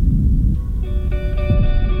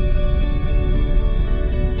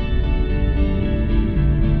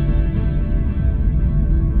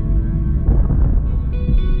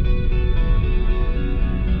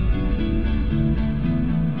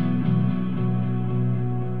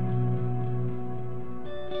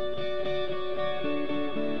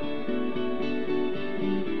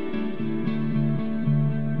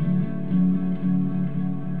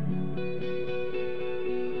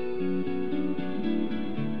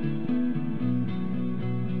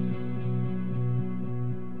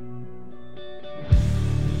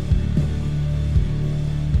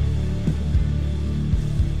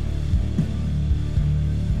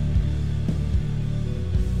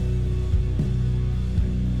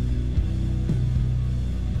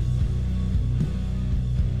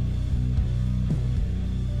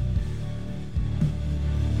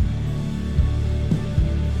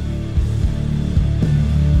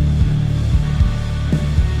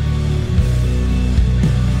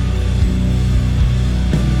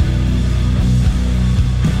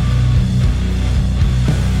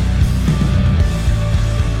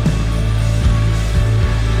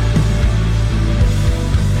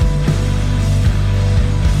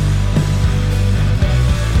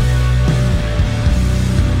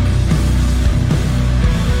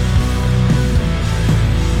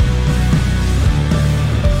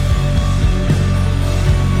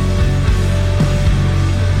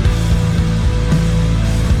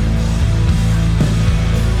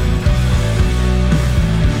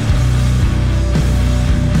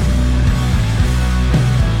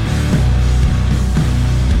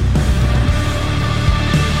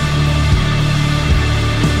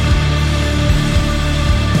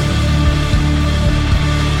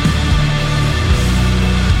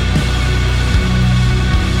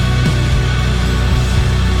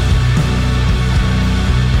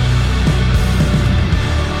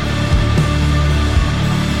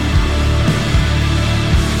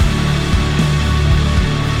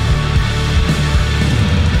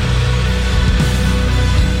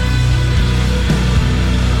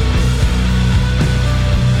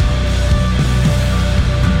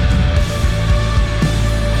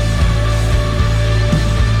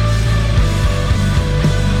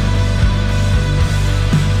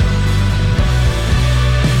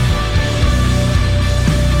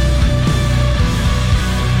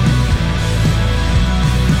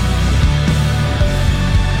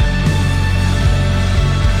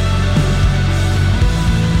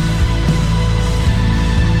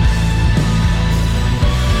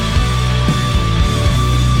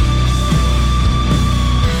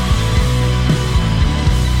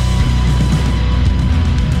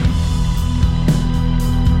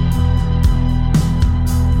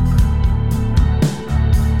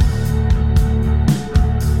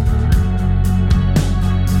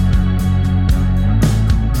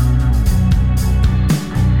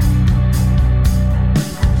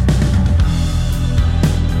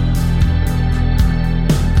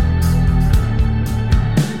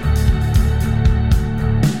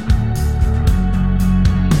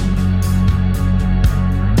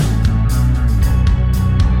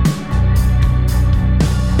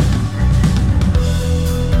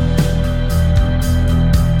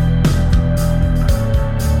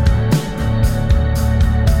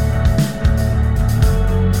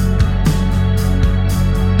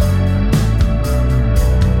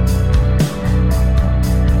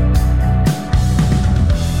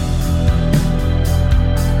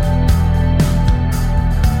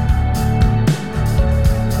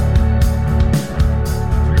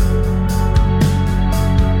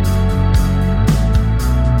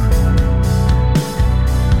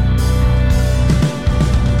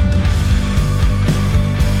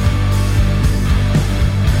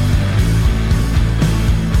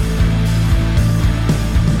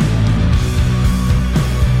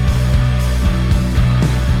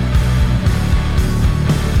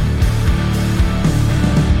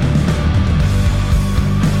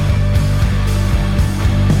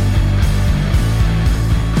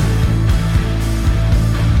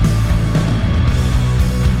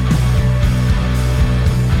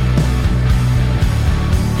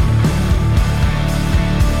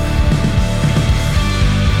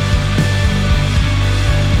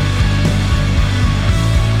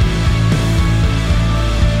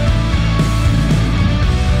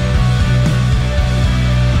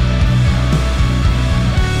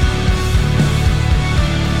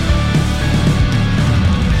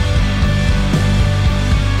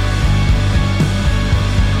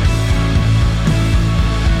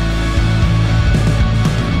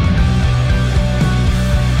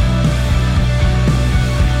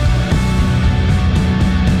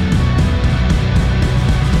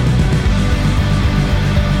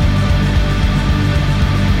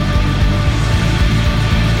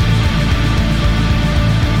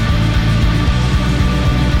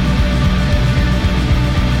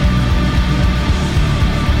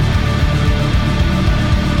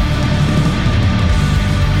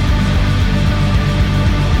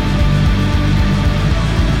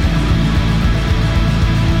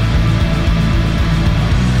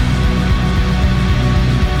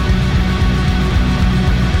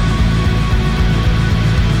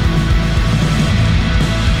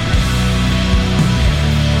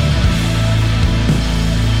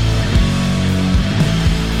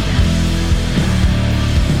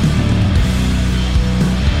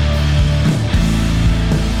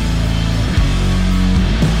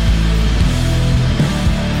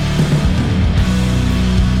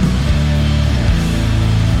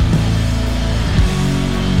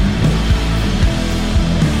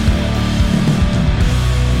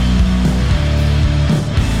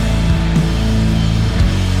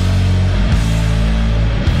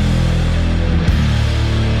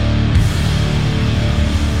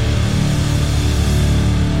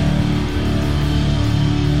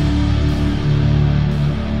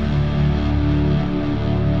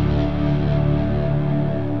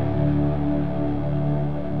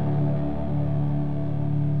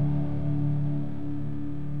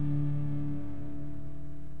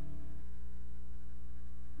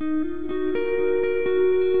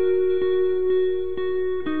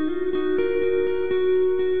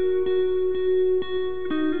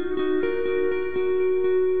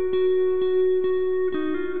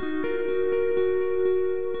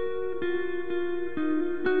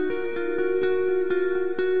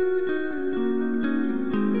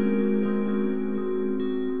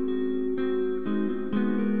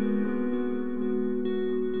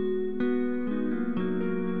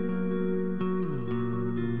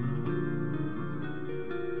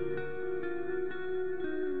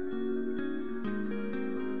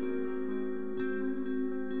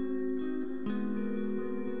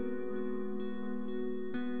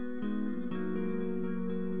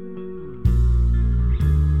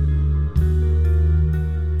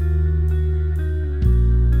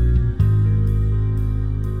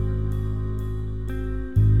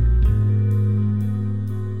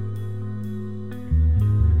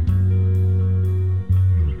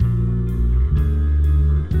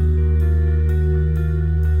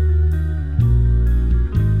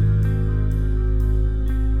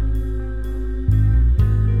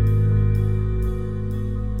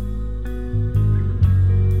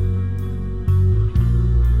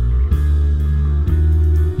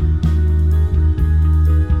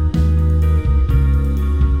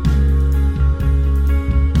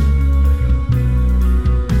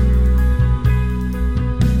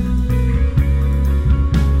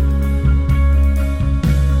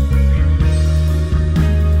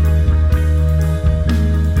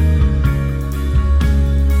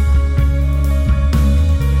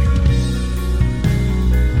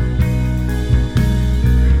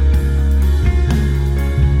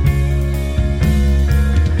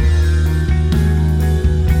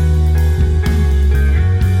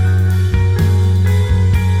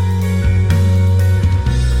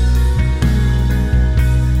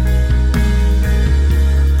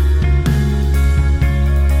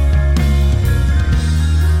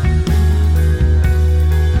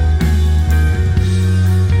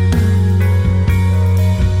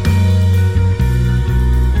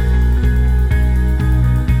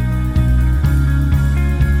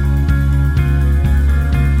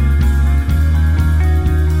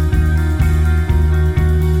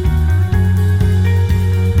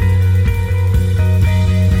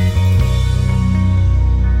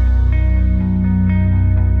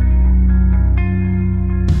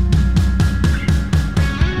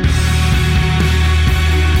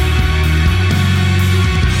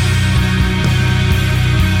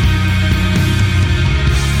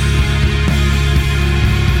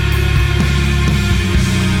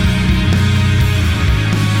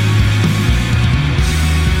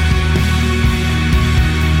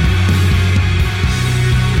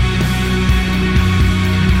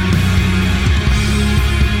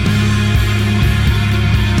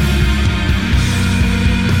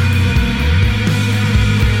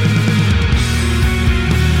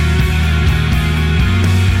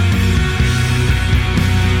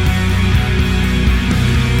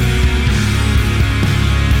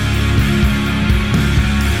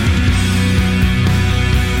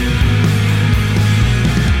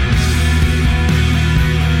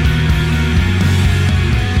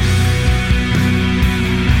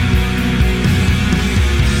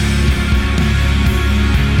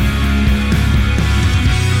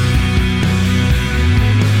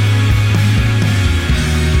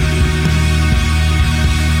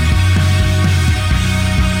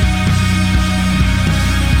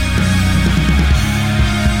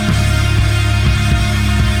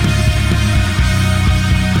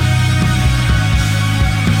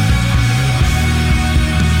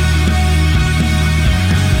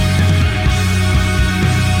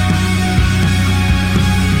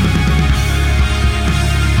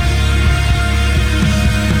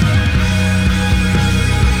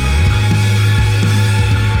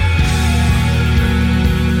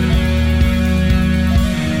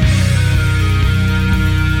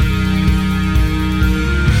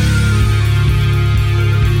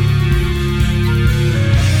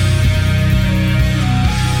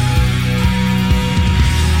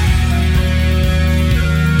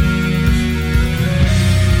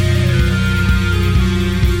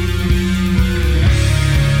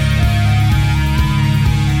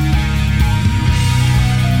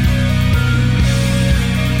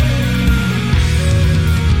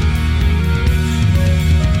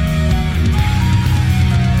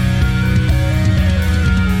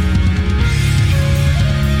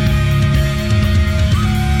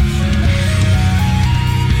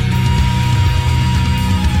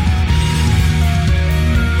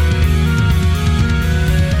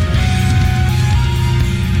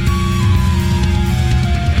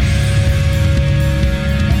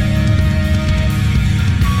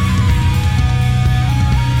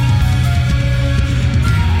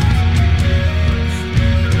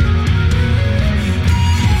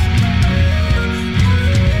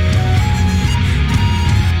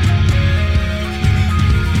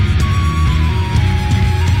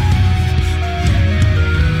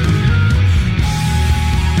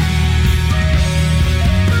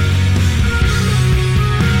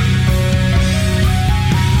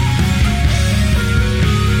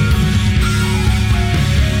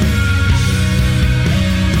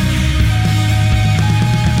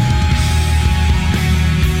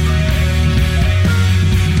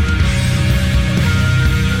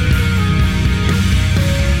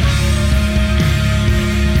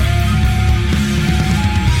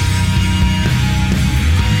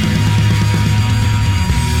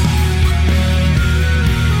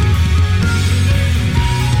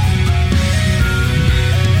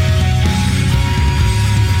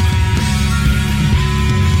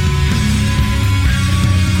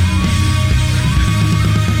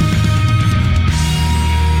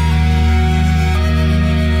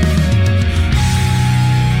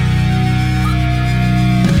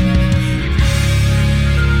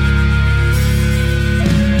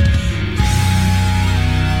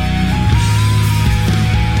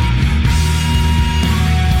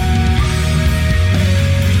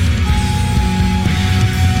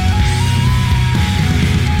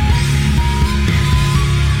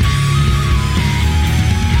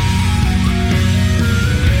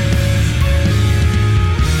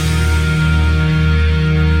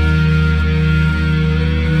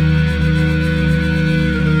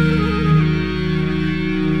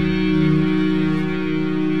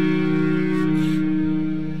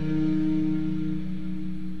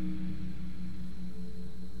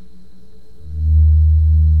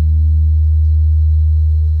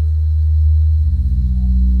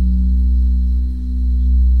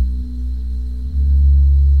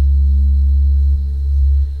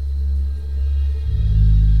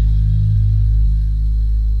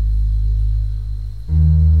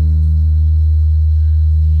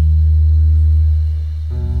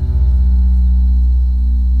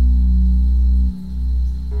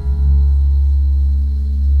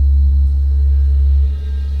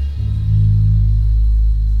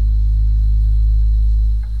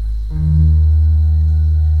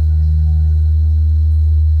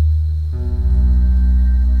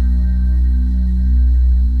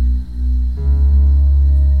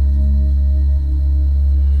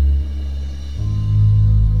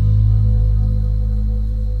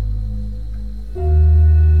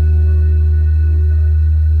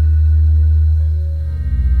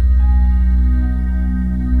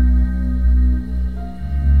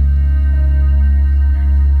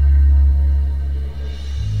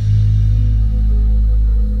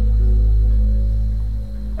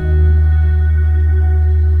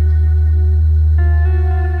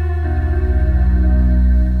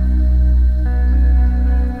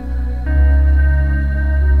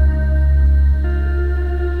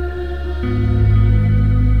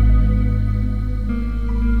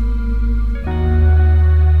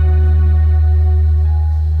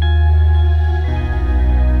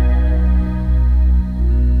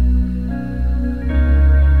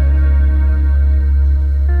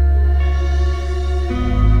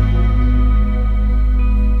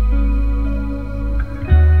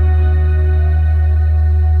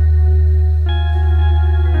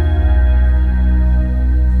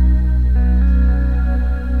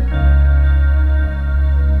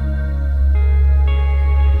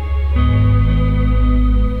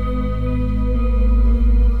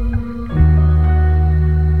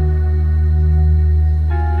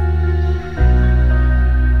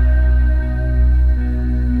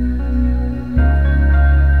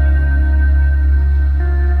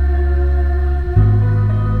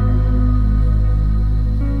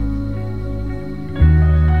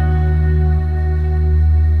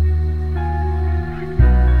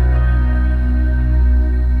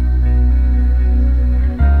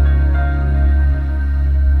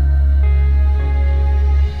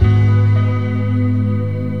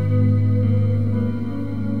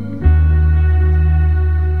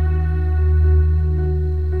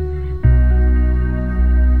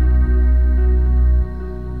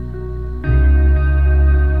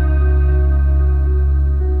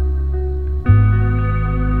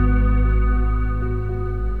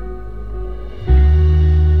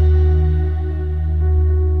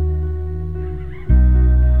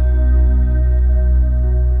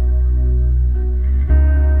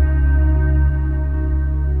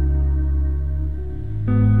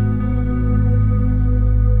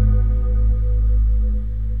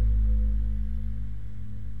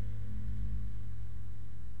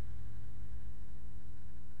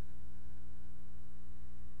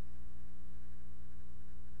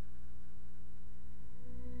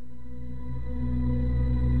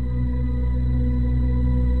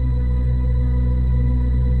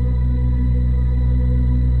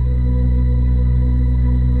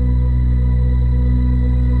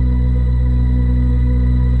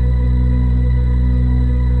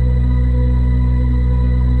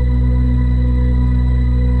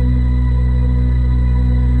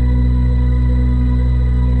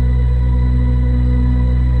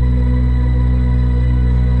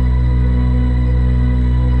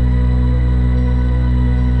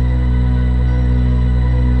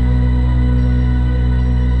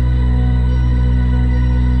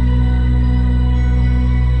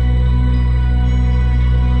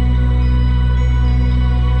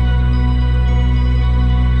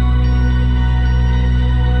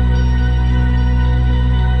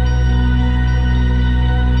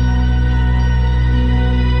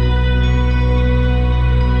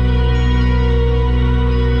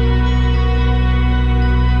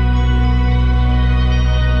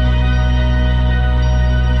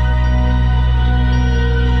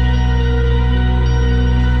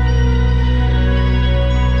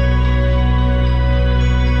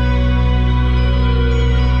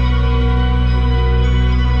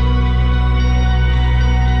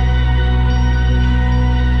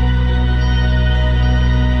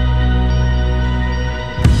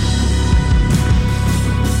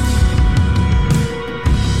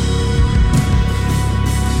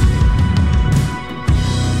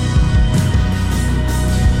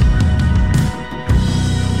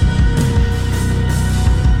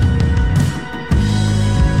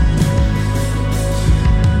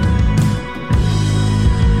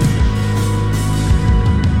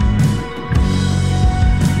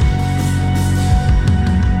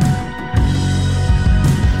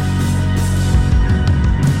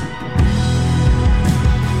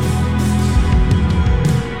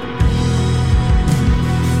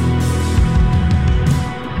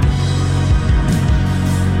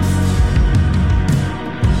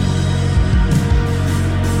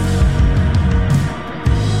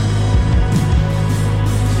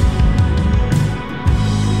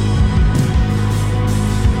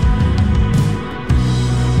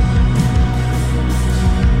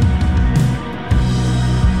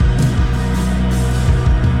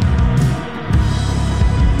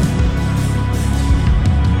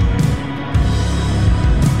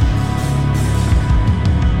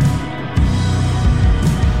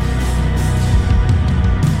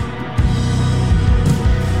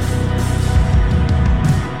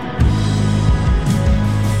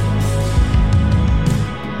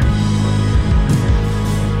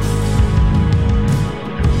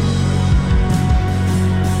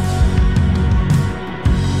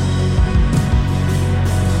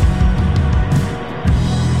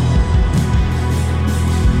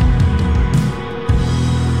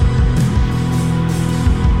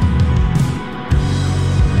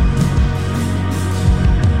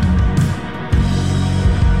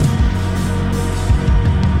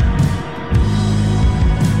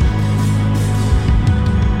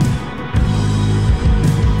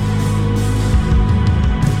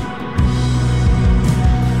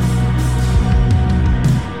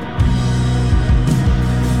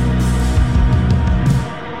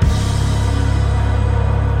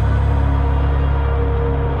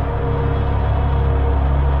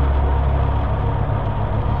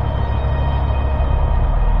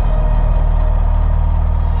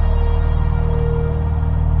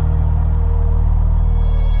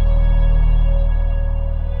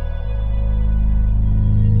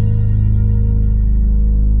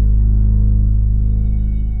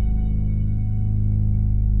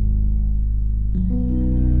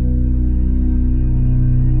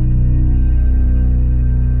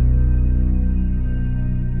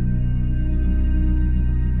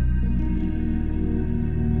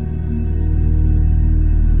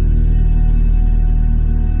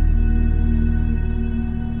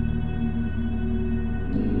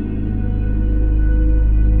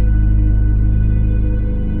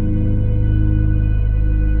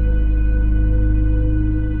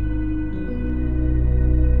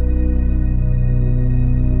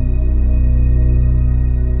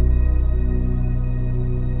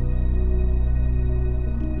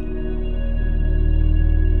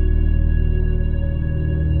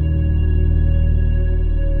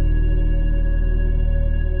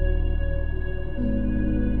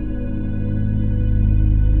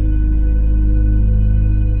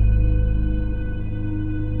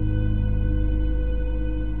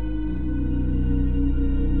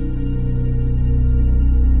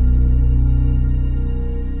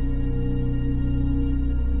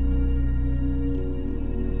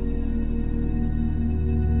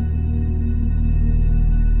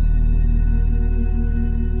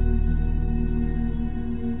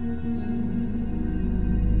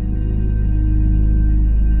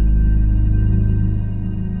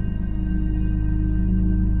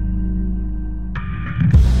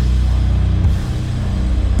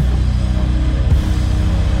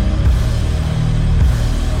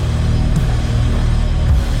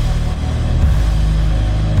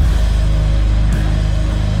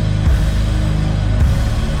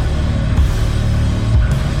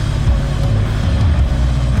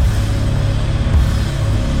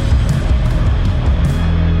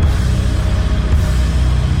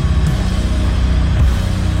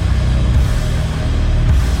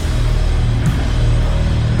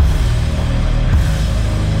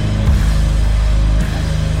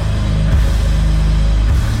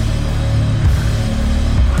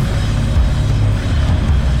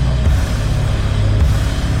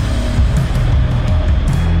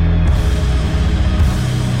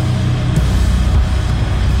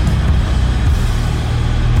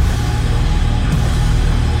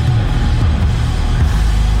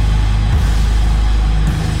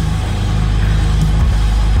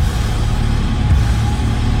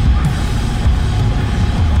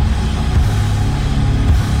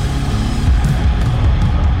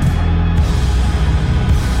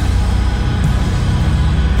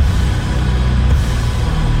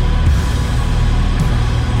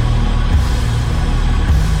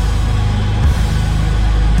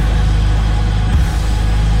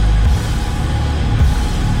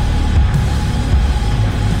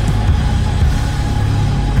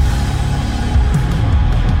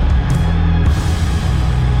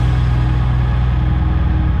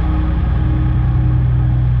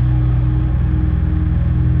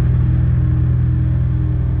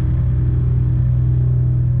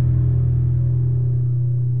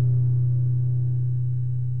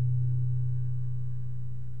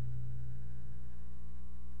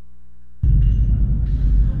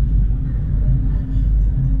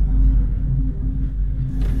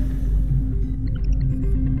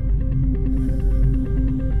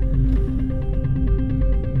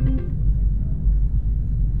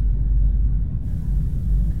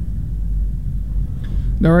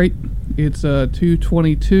 All right, it's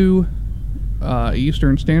 2:22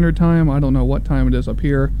 Eastern Standard Time. I don't know what time it is up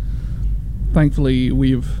here. Thankfully,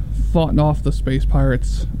 we've fought off the space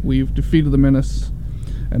pirates. We've defeated the menace,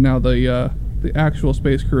 and now the actual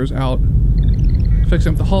space crew is out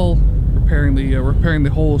fixing up the hull, repairing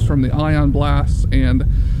the holes from the ion blasts, and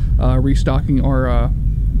restocking our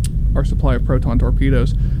supply of proton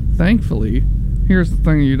torpedoes. Thankfully, here's the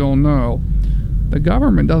thing you don't know: the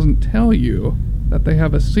government doesn't tell you that they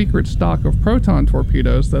have a secret stock of proton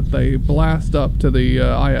torpedoes that they blast up to the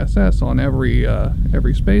ISS on every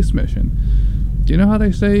space mission. Do you know how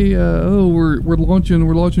they say, we're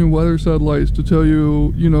launching weather satellites to tell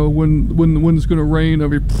you, when it's going to rain?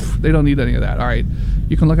 They don't need any of that. All right,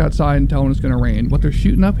 you can look outside and tell when it's going to rain. What they're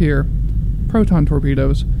shooting up here, proton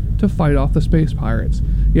torpedoes to fight off the space pirates.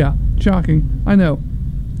 Yeah, shocking. I know.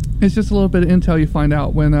 It's just a little bit of intel you find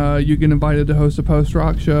out when you get invited to host a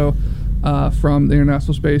post-rock show from the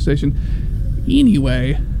International Space Station.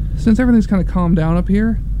 Anyway, since everything's kind of calmed down up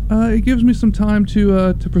here, it gives me some time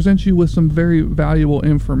to present you with some very valuable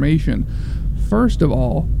information. First of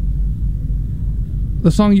all,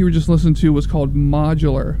 the song you were just listening to was called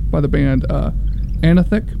Modular by the band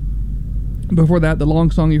Anathic. Before that, the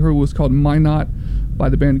long song you heard was called Minot by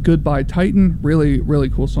the band Goodbye Titan. Really, really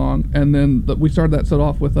cool song. And then we started that set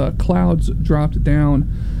off with Clouds Dropped Down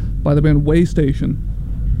by the band Waystation.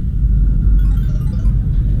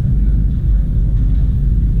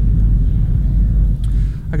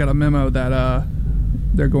 I got a memo that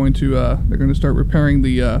they're going to start repairing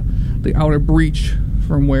the outer breach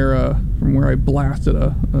from where I blasted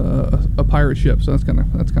a pirate ship. So that's kind of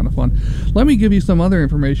fun. Let me give you some other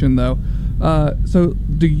information though. So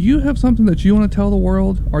do you have something that you want to tell the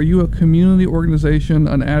world? Are you a community organization,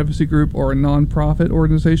 an advocacy group, or a non-profit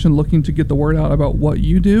organization looking to get the word out about what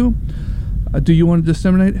you do? Do you want to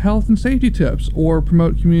disseminate health and safety tips or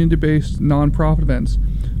promote community-based non-profit events?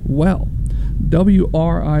 Well,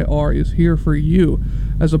 WRIR is here for you.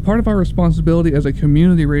 As a part of our responsibility as a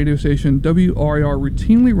community radio station, WRIR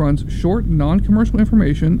routinely runs short, non-commercial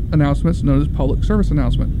information announcements known as public service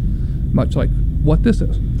announcement, much like what this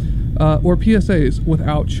is, or PSAs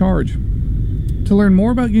without charge. To learn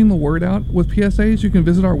more about getting the word out with PSAs, you can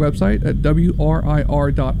visit our website at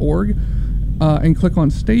WRIR.org and click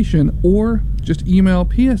on station, or just email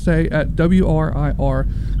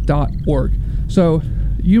psa@WRIR.org. So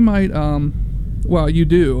you might, you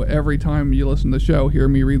do every time you listen to the show, hear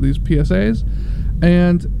me read these PSAs.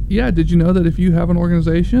 And yeah, did you know that if you have an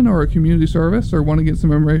organization or a community service or want to get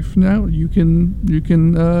some information out, you can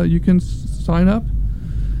sign up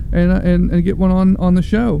and get one on the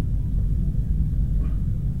show.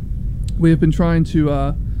 We've been trying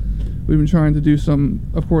to do some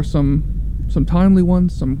timely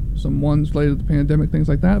ones, some ones related to the pandemic, things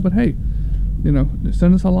like that. But hey,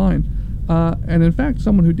 send us a line. And in fact,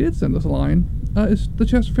 someone who did send us a line is the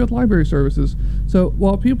Chesterfield Library Services. So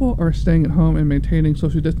while people are staying at home and maintaining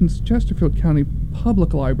social distance, Chesterfield County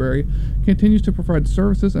Public Library continues to provide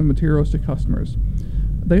services and materials to customers.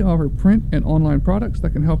 They offer print and online products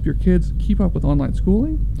that can help your kids keep up with online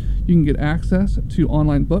schooling. You can get access to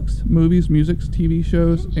online books, movies, music, TV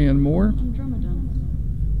shows, and more.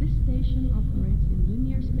 This station operates in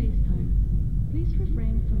linear space-time. Please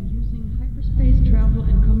refrain from using hyperspace travel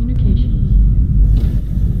and communications.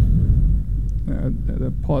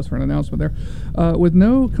 Pause for an announcement there. With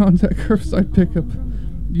no contact curbside pickup,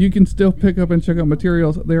 you can still pick up and check out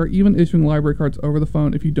materials. They are even issuing library cards over the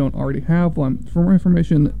phone if you don't already have one. For more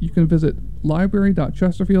information, you can visit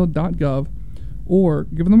library.chesterfield.gov or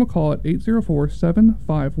give them a call at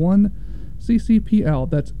 804-751-CCPL.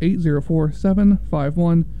 That's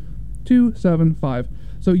 804-751-275.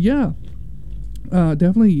 So yeah,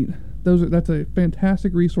 definitely that's a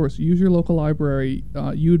fantastic resource. Use your local library.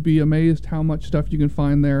 You'd be amazed how much stuff you can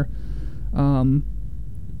find there.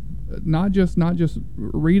 Not just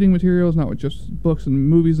reading materials, not just books and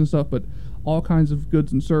movies and stuff, but all kinds of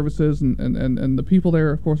goods and services, and the people there,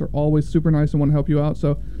 of course, are always super nice and want to help you out.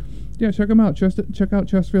 So yeah, check them out. Check out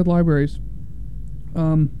Chesterfield Libraries.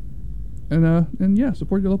 And yeah,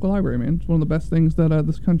 support your local library, man. It's one of the best things that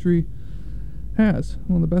this country has.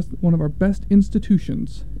 One of our best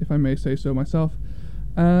institutions, if I may say so myself.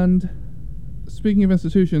 And speaking of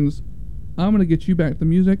institutions, I'm gonna get you back to the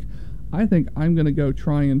music. I think I'm gonna go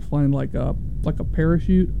try and find like a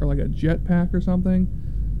parachute or like a jetpack or something,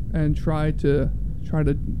 and try to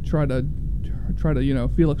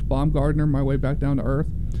Felix Baumgartner my way back down to Earth,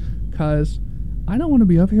 cause I don't want to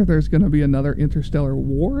be up here. There's gonna be another interstellar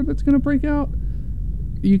war that's gonna break out.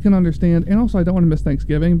 You can understand, and also I don't want to miss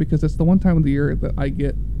Thanksgiving because it's the one time of the year that I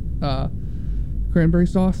get cranberry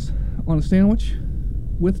sauce on a sandwich.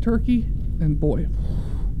 with turkey, and boy,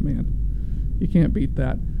 man, you can't beat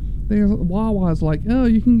that. Wawa's like, oh,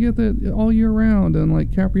 you can get that all year round, and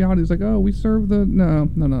like Capriati's like, oh, we serve the no,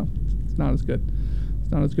 it's not as good.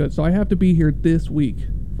 It's not as good. So I have to be here this week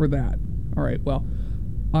for that. All right, well,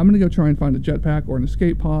 I'm gonna go try and find a jetpack or an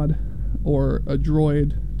escape pod or a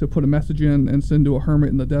droid to put a message in and send to a hermit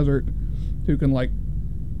in the desert who can like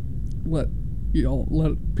let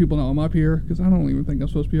people know I'm up here, because I don't even think I'm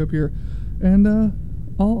supposed to be up here, and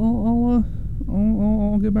I'll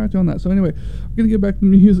get back to you on that. So anyway, I'm gonna get back to the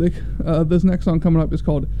music. This next song coming up is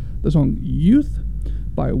called the song "Youth"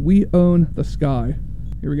 by We Own the Sky.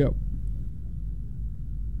 Here we go.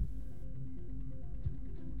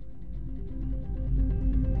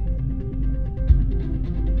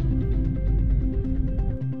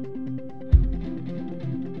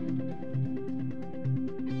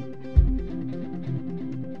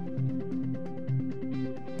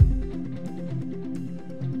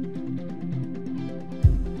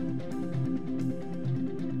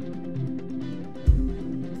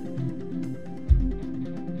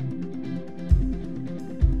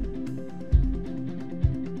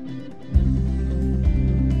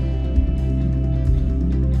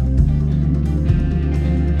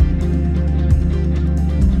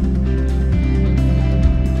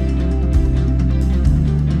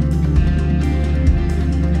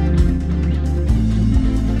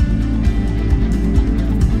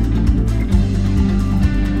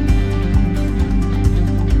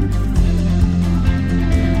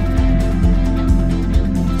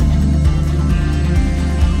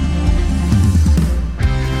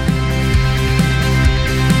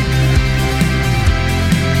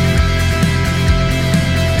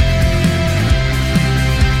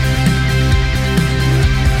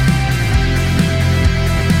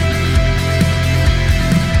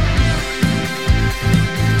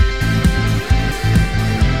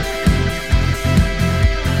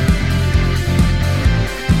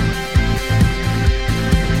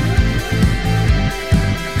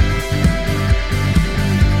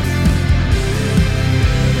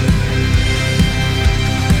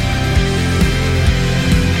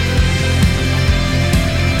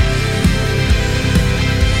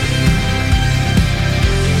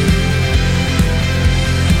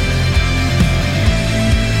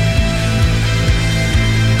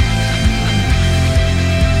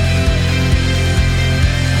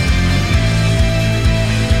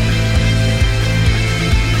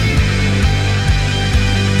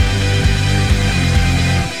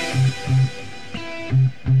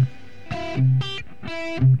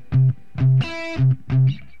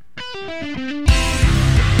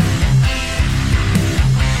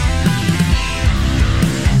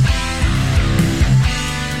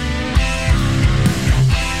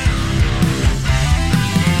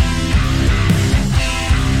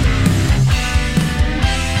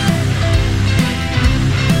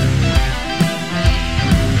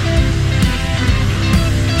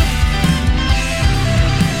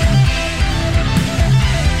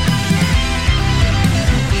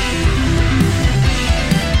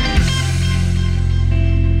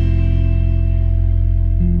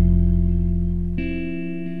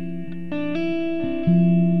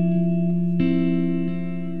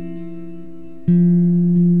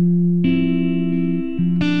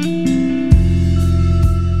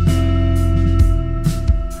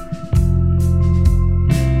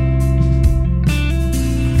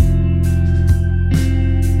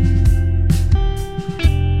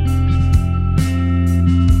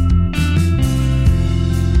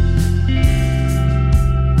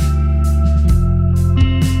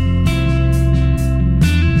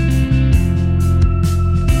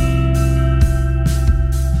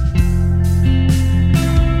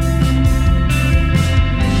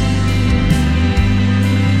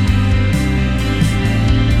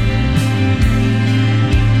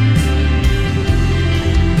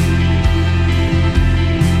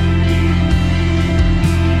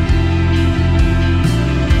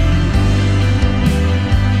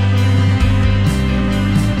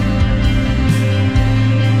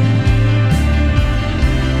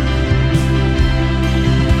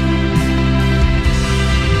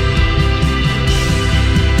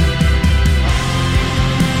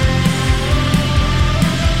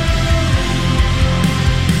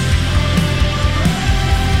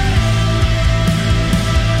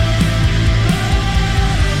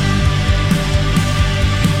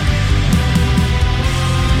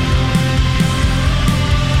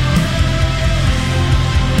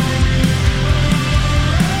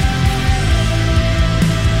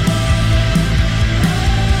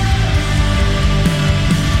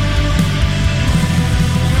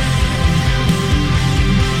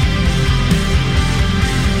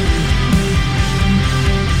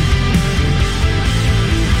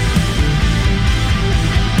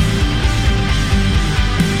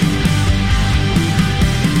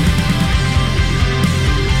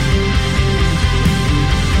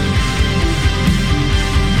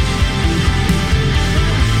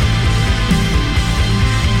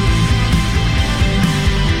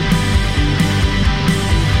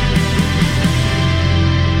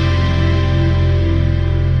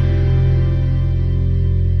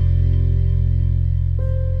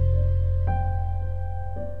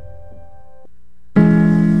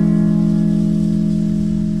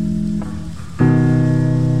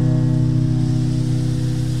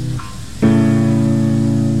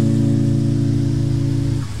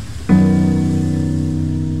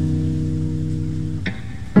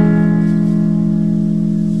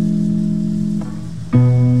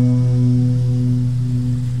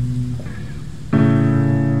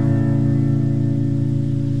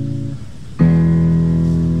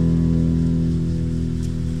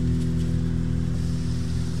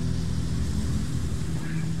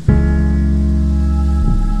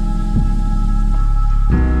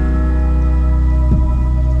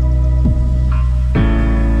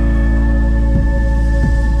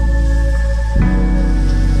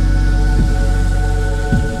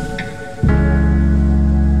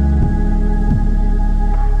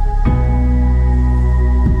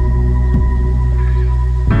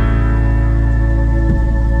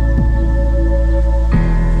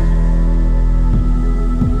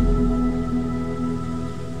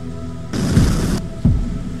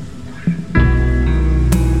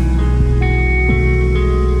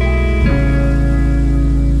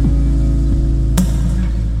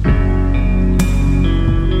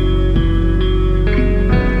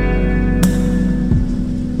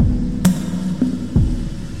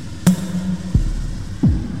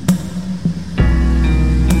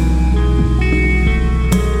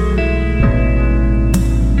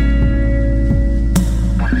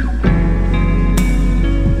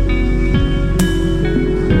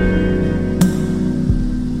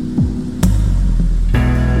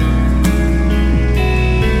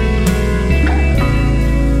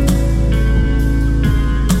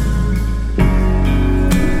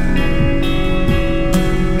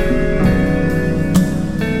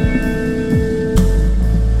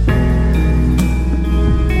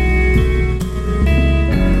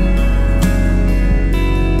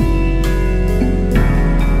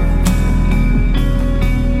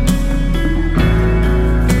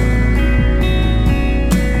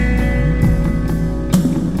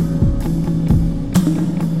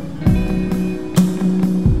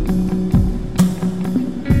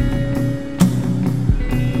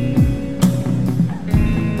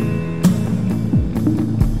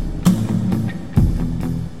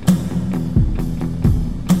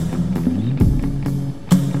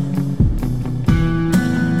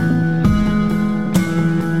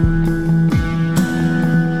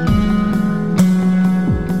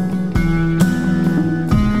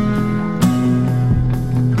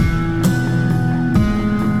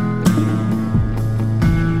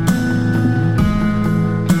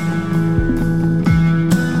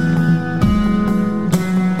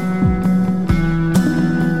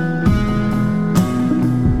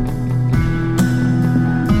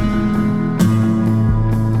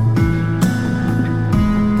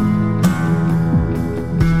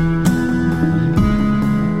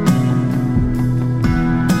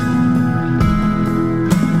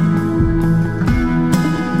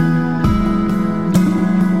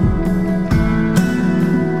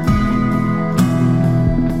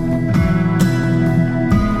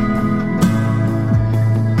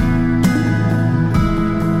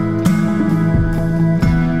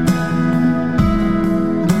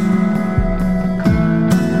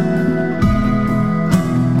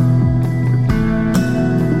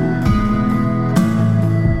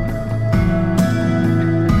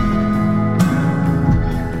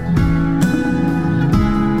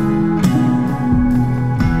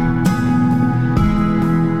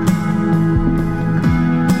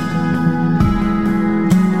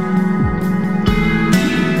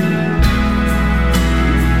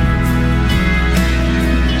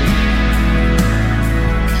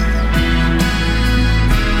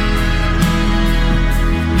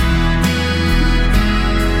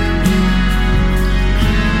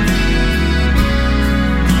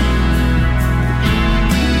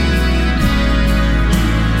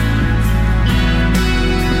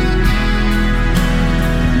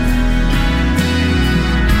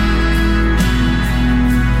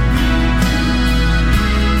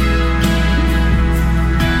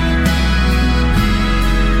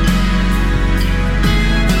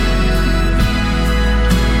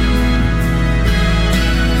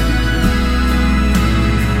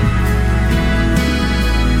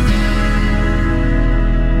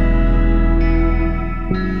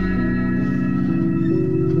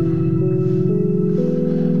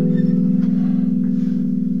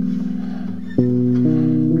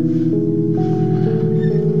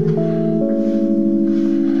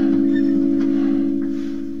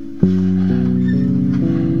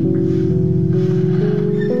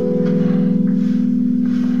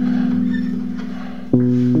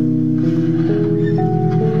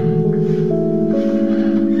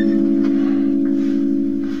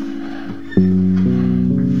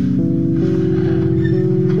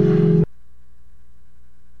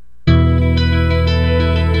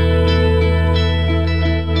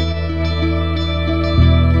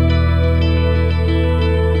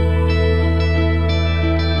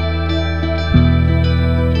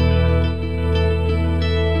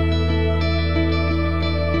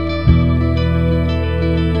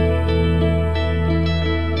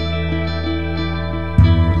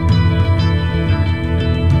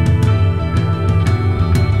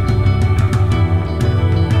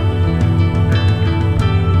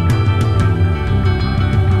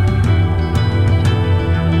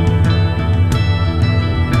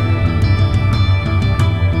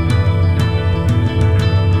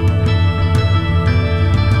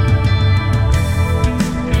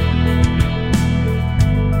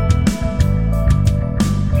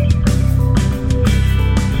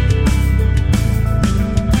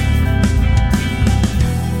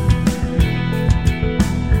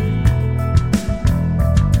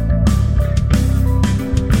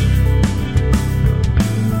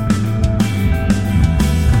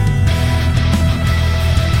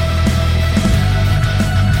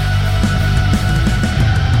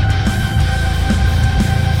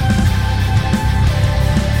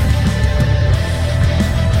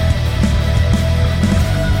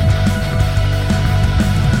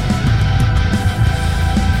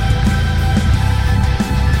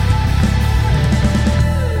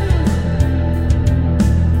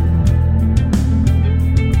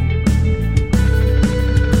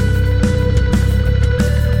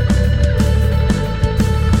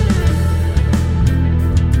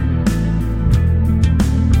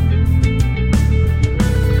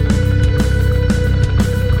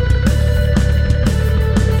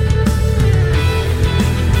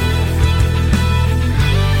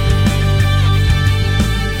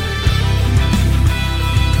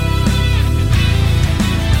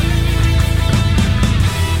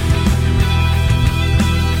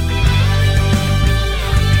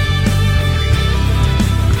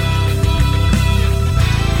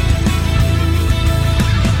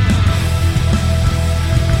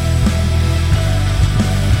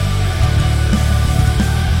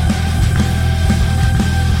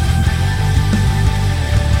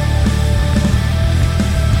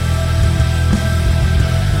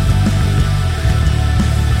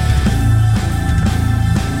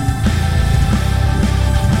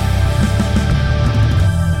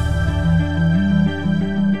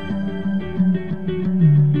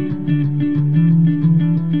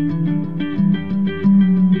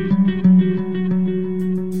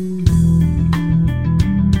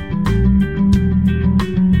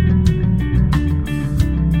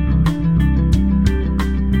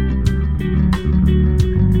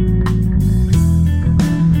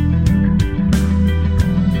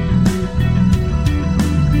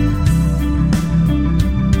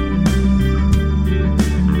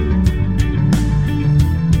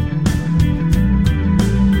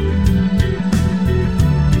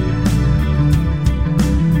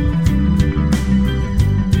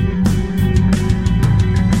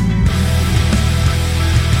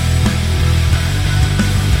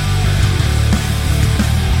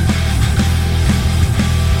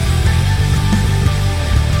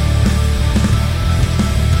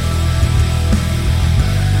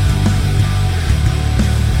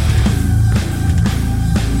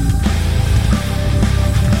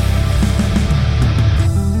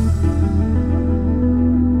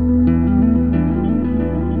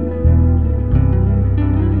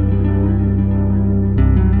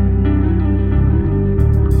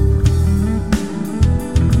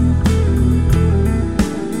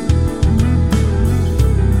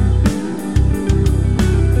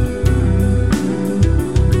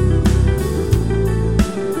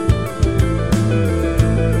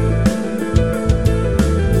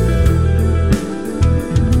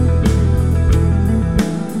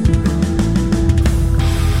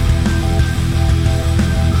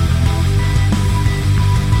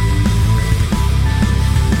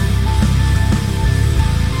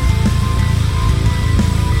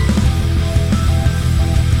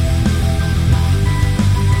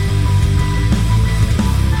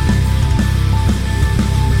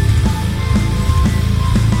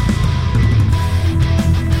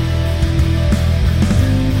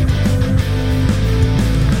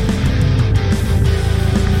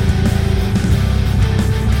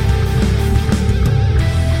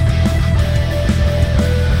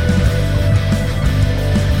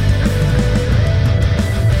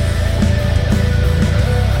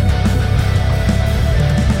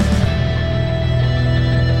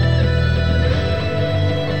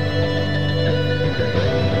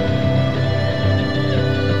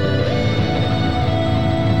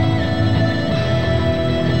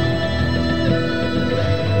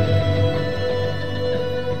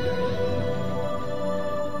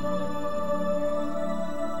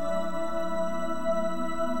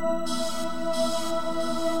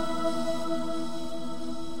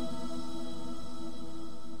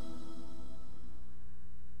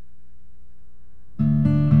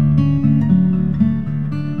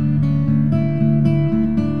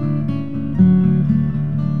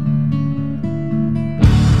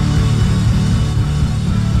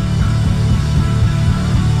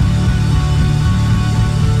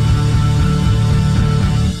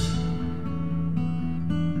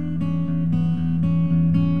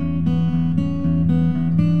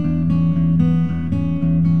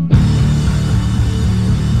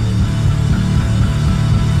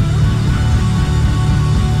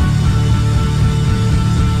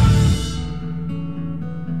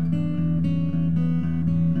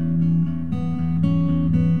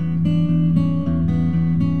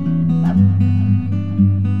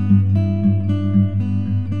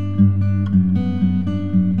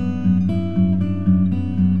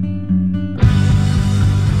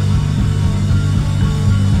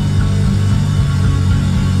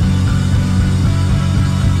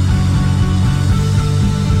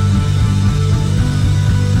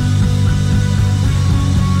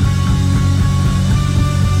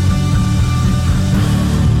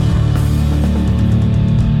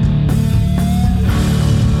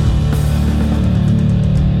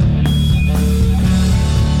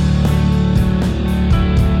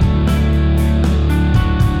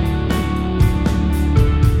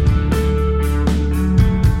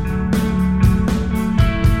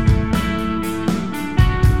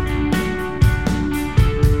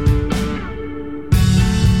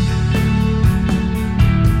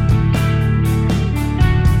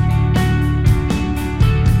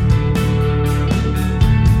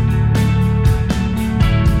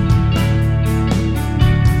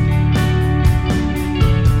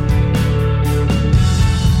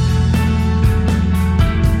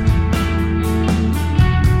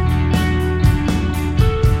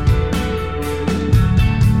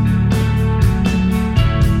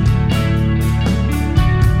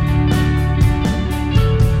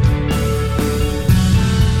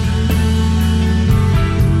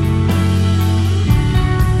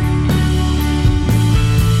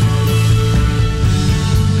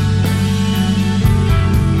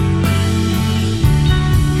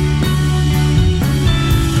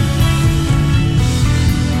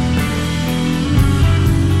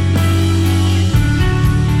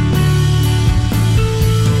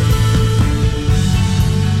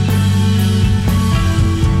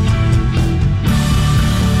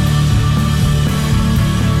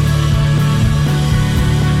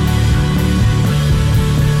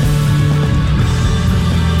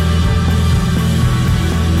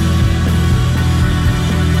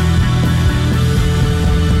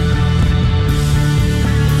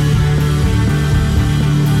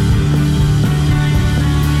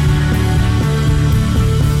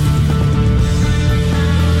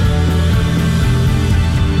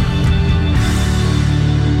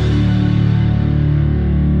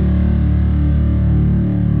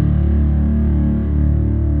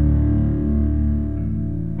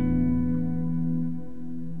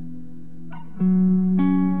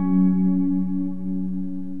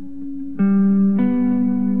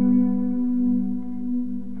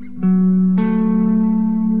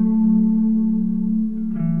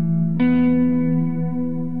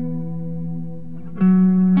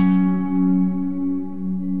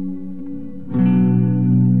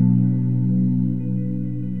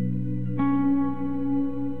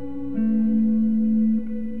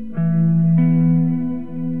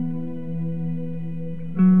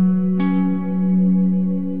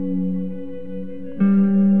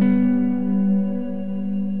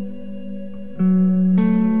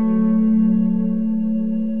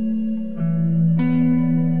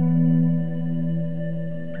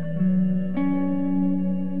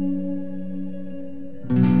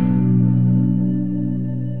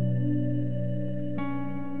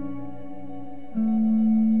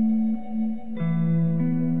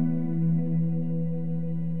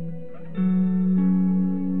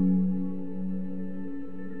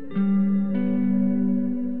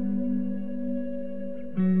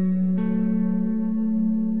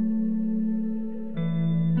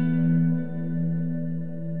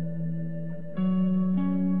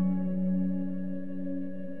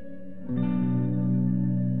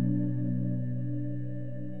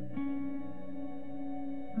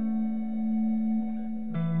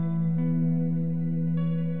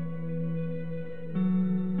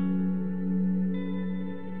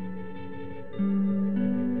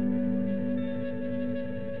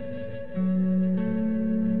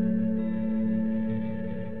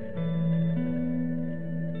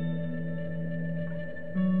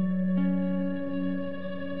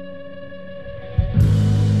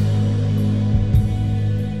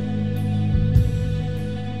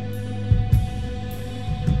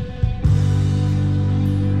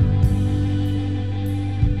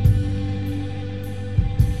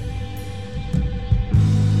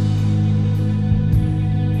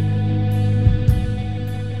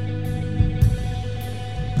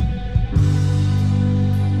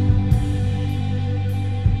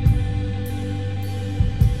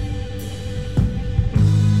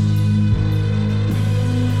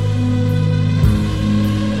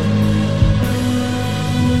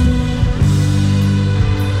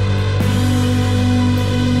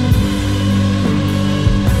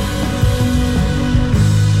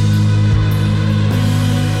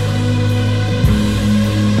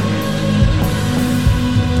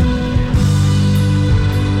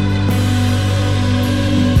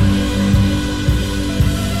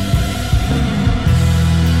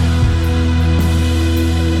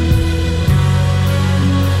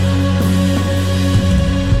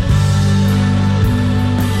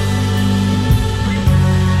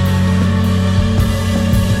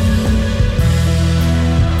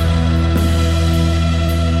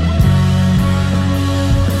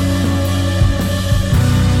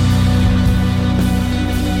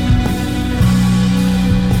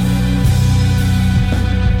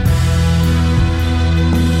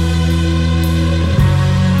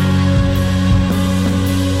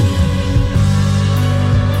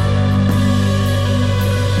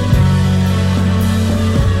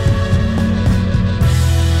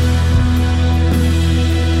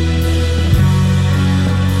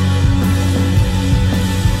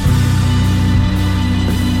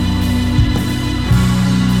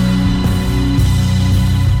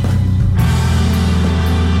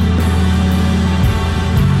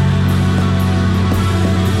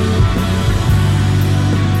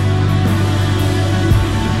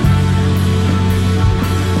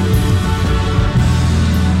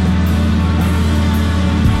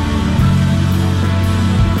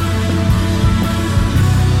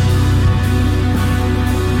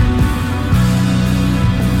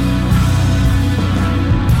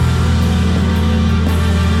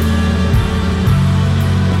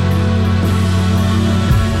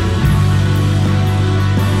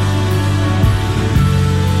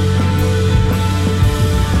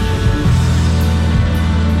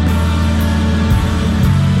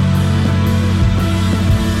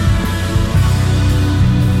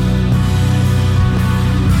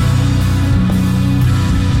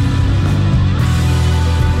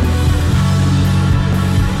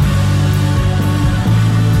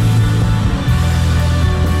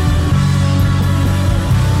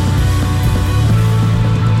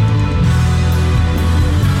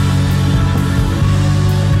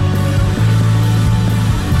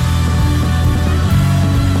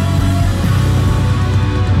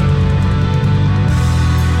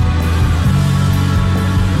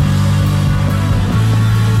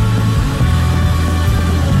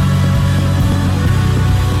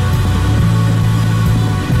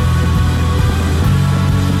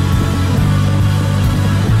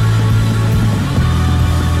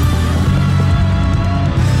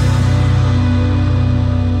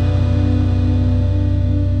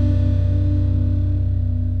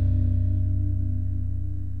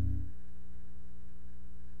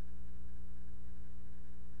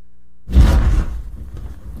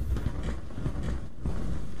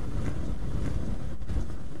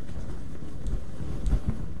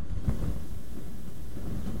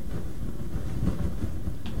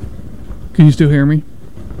 Can you still hear me?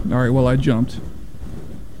 Alright, well, I jumped.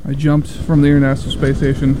 I jumped from the International Space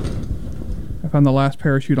Station. I found the last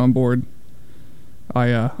parachute on board.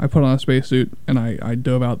 I put on a spacesuit and I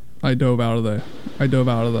dove out of the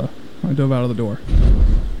door.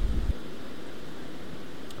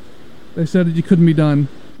 They said that you couldn't be done,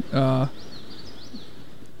 but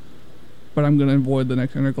I'm gonna avoid the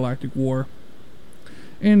next intergalactic war.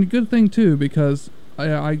 And good thing too, because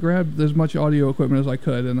I grabbed as much audio equipment as I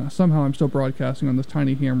could, and somehow I'm still broadcasting on this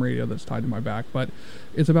tiny ham radio that's tied to my back. But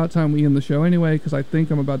it's about time we end the show anyway, because I think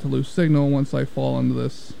I'm about to lose signal once I fall into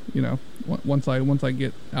this, once I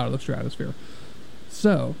get out of the stratosphere.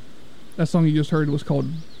 So, that song you just heard was called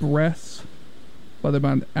Breaths by the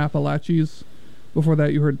band Appalachians. Before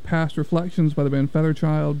that, you heard Past Reflections by the band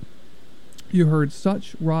Featherchild. You heard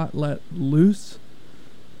Such Rot Let Loose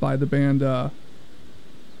by the band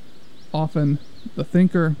Often the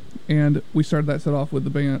Thinker, and we started that set off with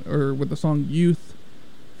the song Youth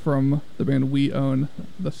from the band We Own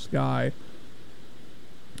the Sky.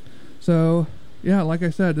 So, yeah, like I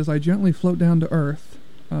said, as I gently float down to Earth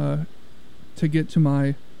to get to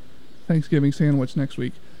my Thanksgiving sandwich next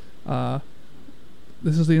week,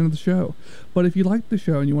 this is the end of the show. But if you like the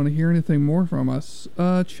show and you want to hear anything more from us,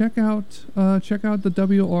 check out the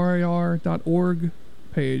WRIR.org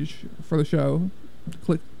page for the show.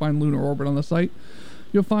 Click Find Lunar Orbit on the site.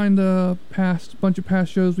 You'll find a bunch of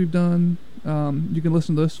past shows we've done. You can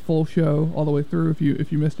listen to this full show all the way through if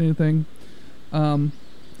you missed anything. And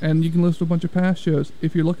you can listen to a bunch of past shows.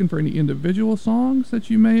 If you're looking for any individual songs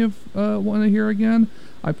that you may have want to hear again,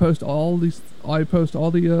 I post all the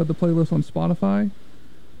playlists on Spotify.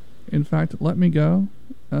 In fact, let me go.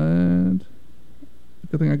 And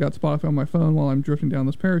good thing I got Spotify on my phone while I'm drifting down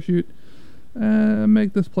this parachute.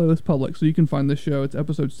 Make this playlist public so you can find this show. It's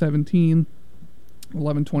episode 17,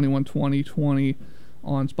 11/21/2020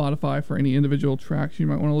 on Spotify for any individual tracks you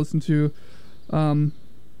might want to listen to.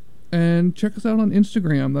 And check us out on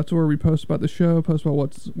Instagram. That's where we post about the show, post about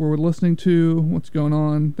what we're listening to, what's going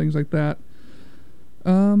on, things like that.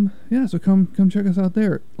 Yeah, so come check us out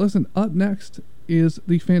there. Listen, up next is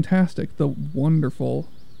the fantastic, the wonderful,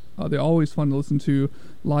 they're always fun to listen to,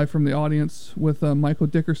 Live from the Audience with Michael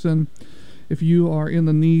Dickerson. If you are in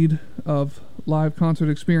the need of live concert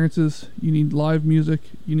experiences, you need live music,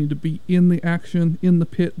 you need to be in the action, in the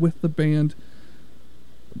pit with the band,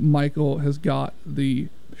 Michael has got the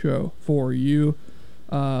show for you.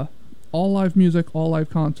 All live music, all live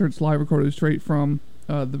concerts, live recorded straight from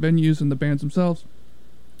the venues and the bands themselves,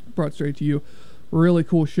 brought straight to you. Really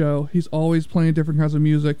cool show. He's always playing different kinds of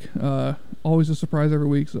music, always a surprise every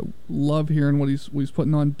week, so love hearing what he's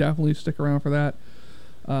putting on. Definitely stick around for that.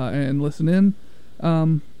 And listen in.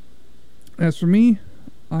 As for me,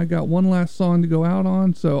 I got one last song to go out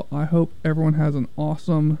on, so I hope everyone has an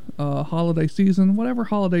awesome holiday season, whatever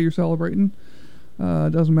holiday you're celebrating.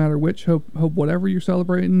 Doesn't matter which. Hope whatever you're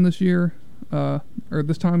celebrating this year, or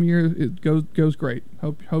this time of year, it goes great.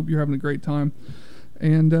 Hope you're having a great time.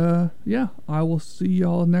 And yeah, I will see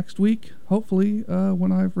y'all next week, hopefully,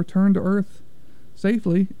 when I've returned to Earth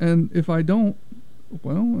safely. And if I don't,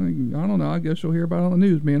 well, I don't know. I guess you'll hear about it on the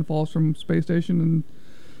news. Man falls from space station and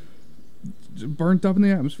burnt up in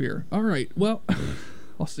the atmosphere. All right. Well,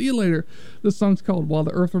 I'll see you later. This song's called While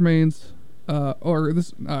the Earth Remains.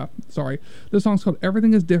 This song's called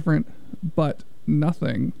Everything is Different, but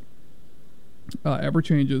Nothing Ever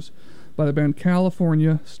Changes by the band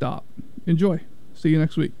California Stop. Enjoy. See you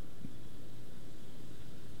next week.